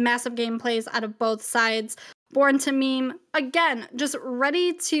think massive gameplays out of both sides. BornToMeme, again, just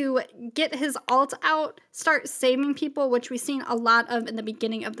ready to get his ult out, start saving people, which we've seen a lot of in the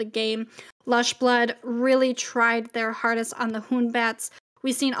beginning of the game. Lushblood really tried their hardest on the Hoonbats.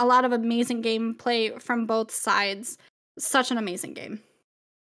 We've seen a lot of amazing gameplay from both sides. Such an amazing game.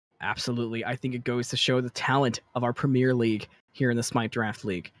 Absolutely. I think it goes to show the talent of our Premier League here in the Smite Draft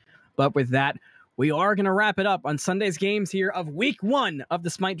League. But with that, we are going to wrap it up on Sunday's games here of Week 1 of the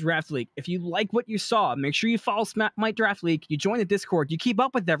Smite Draft League. If you like what you saw, make sure you follow Smite Draft League. You join the Discord. You keep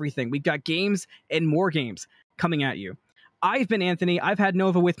up with everything. We've got games and more games coming at you. I've been Anthony. I've had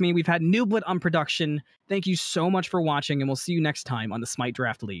Nova with me. We've had iNooblet on production. Thank you so much for watching, and we'll see you next time on the Smite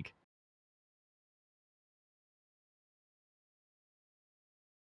Draft League.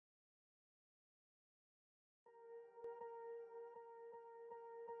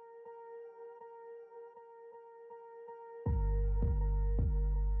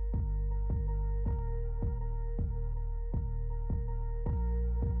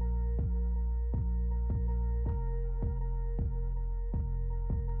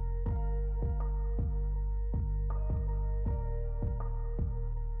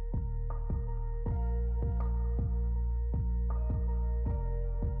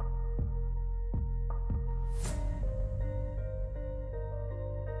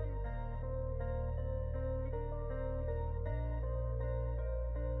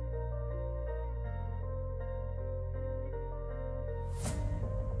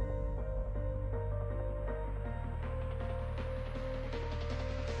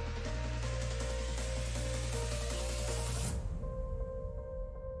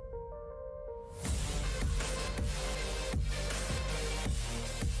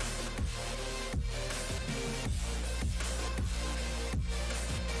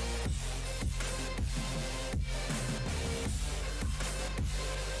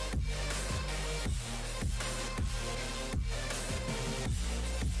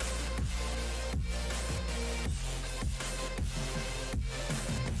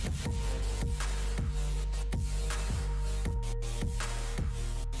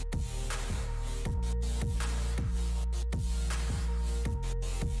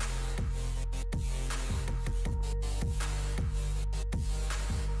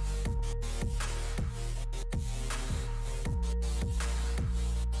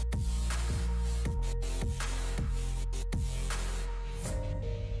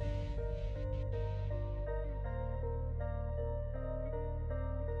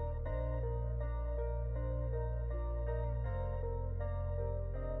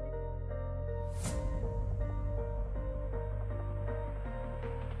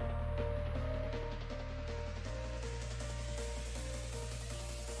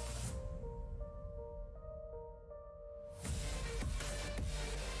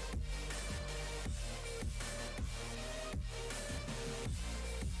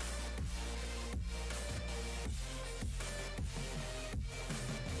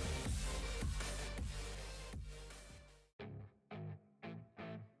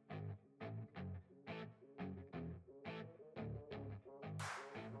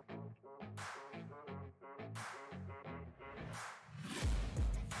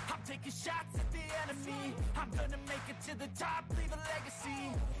 Taking shots at the enemy, I'm gonna make it to the top, leave a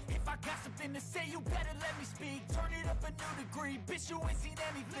legacy. If I got something to say, you better let me speak. Turn it up a new degree, bitch, you ain't seen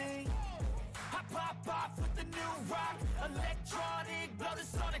anything. I pop off with the new rock, electronic, blow the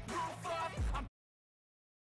sonic roof up. I'm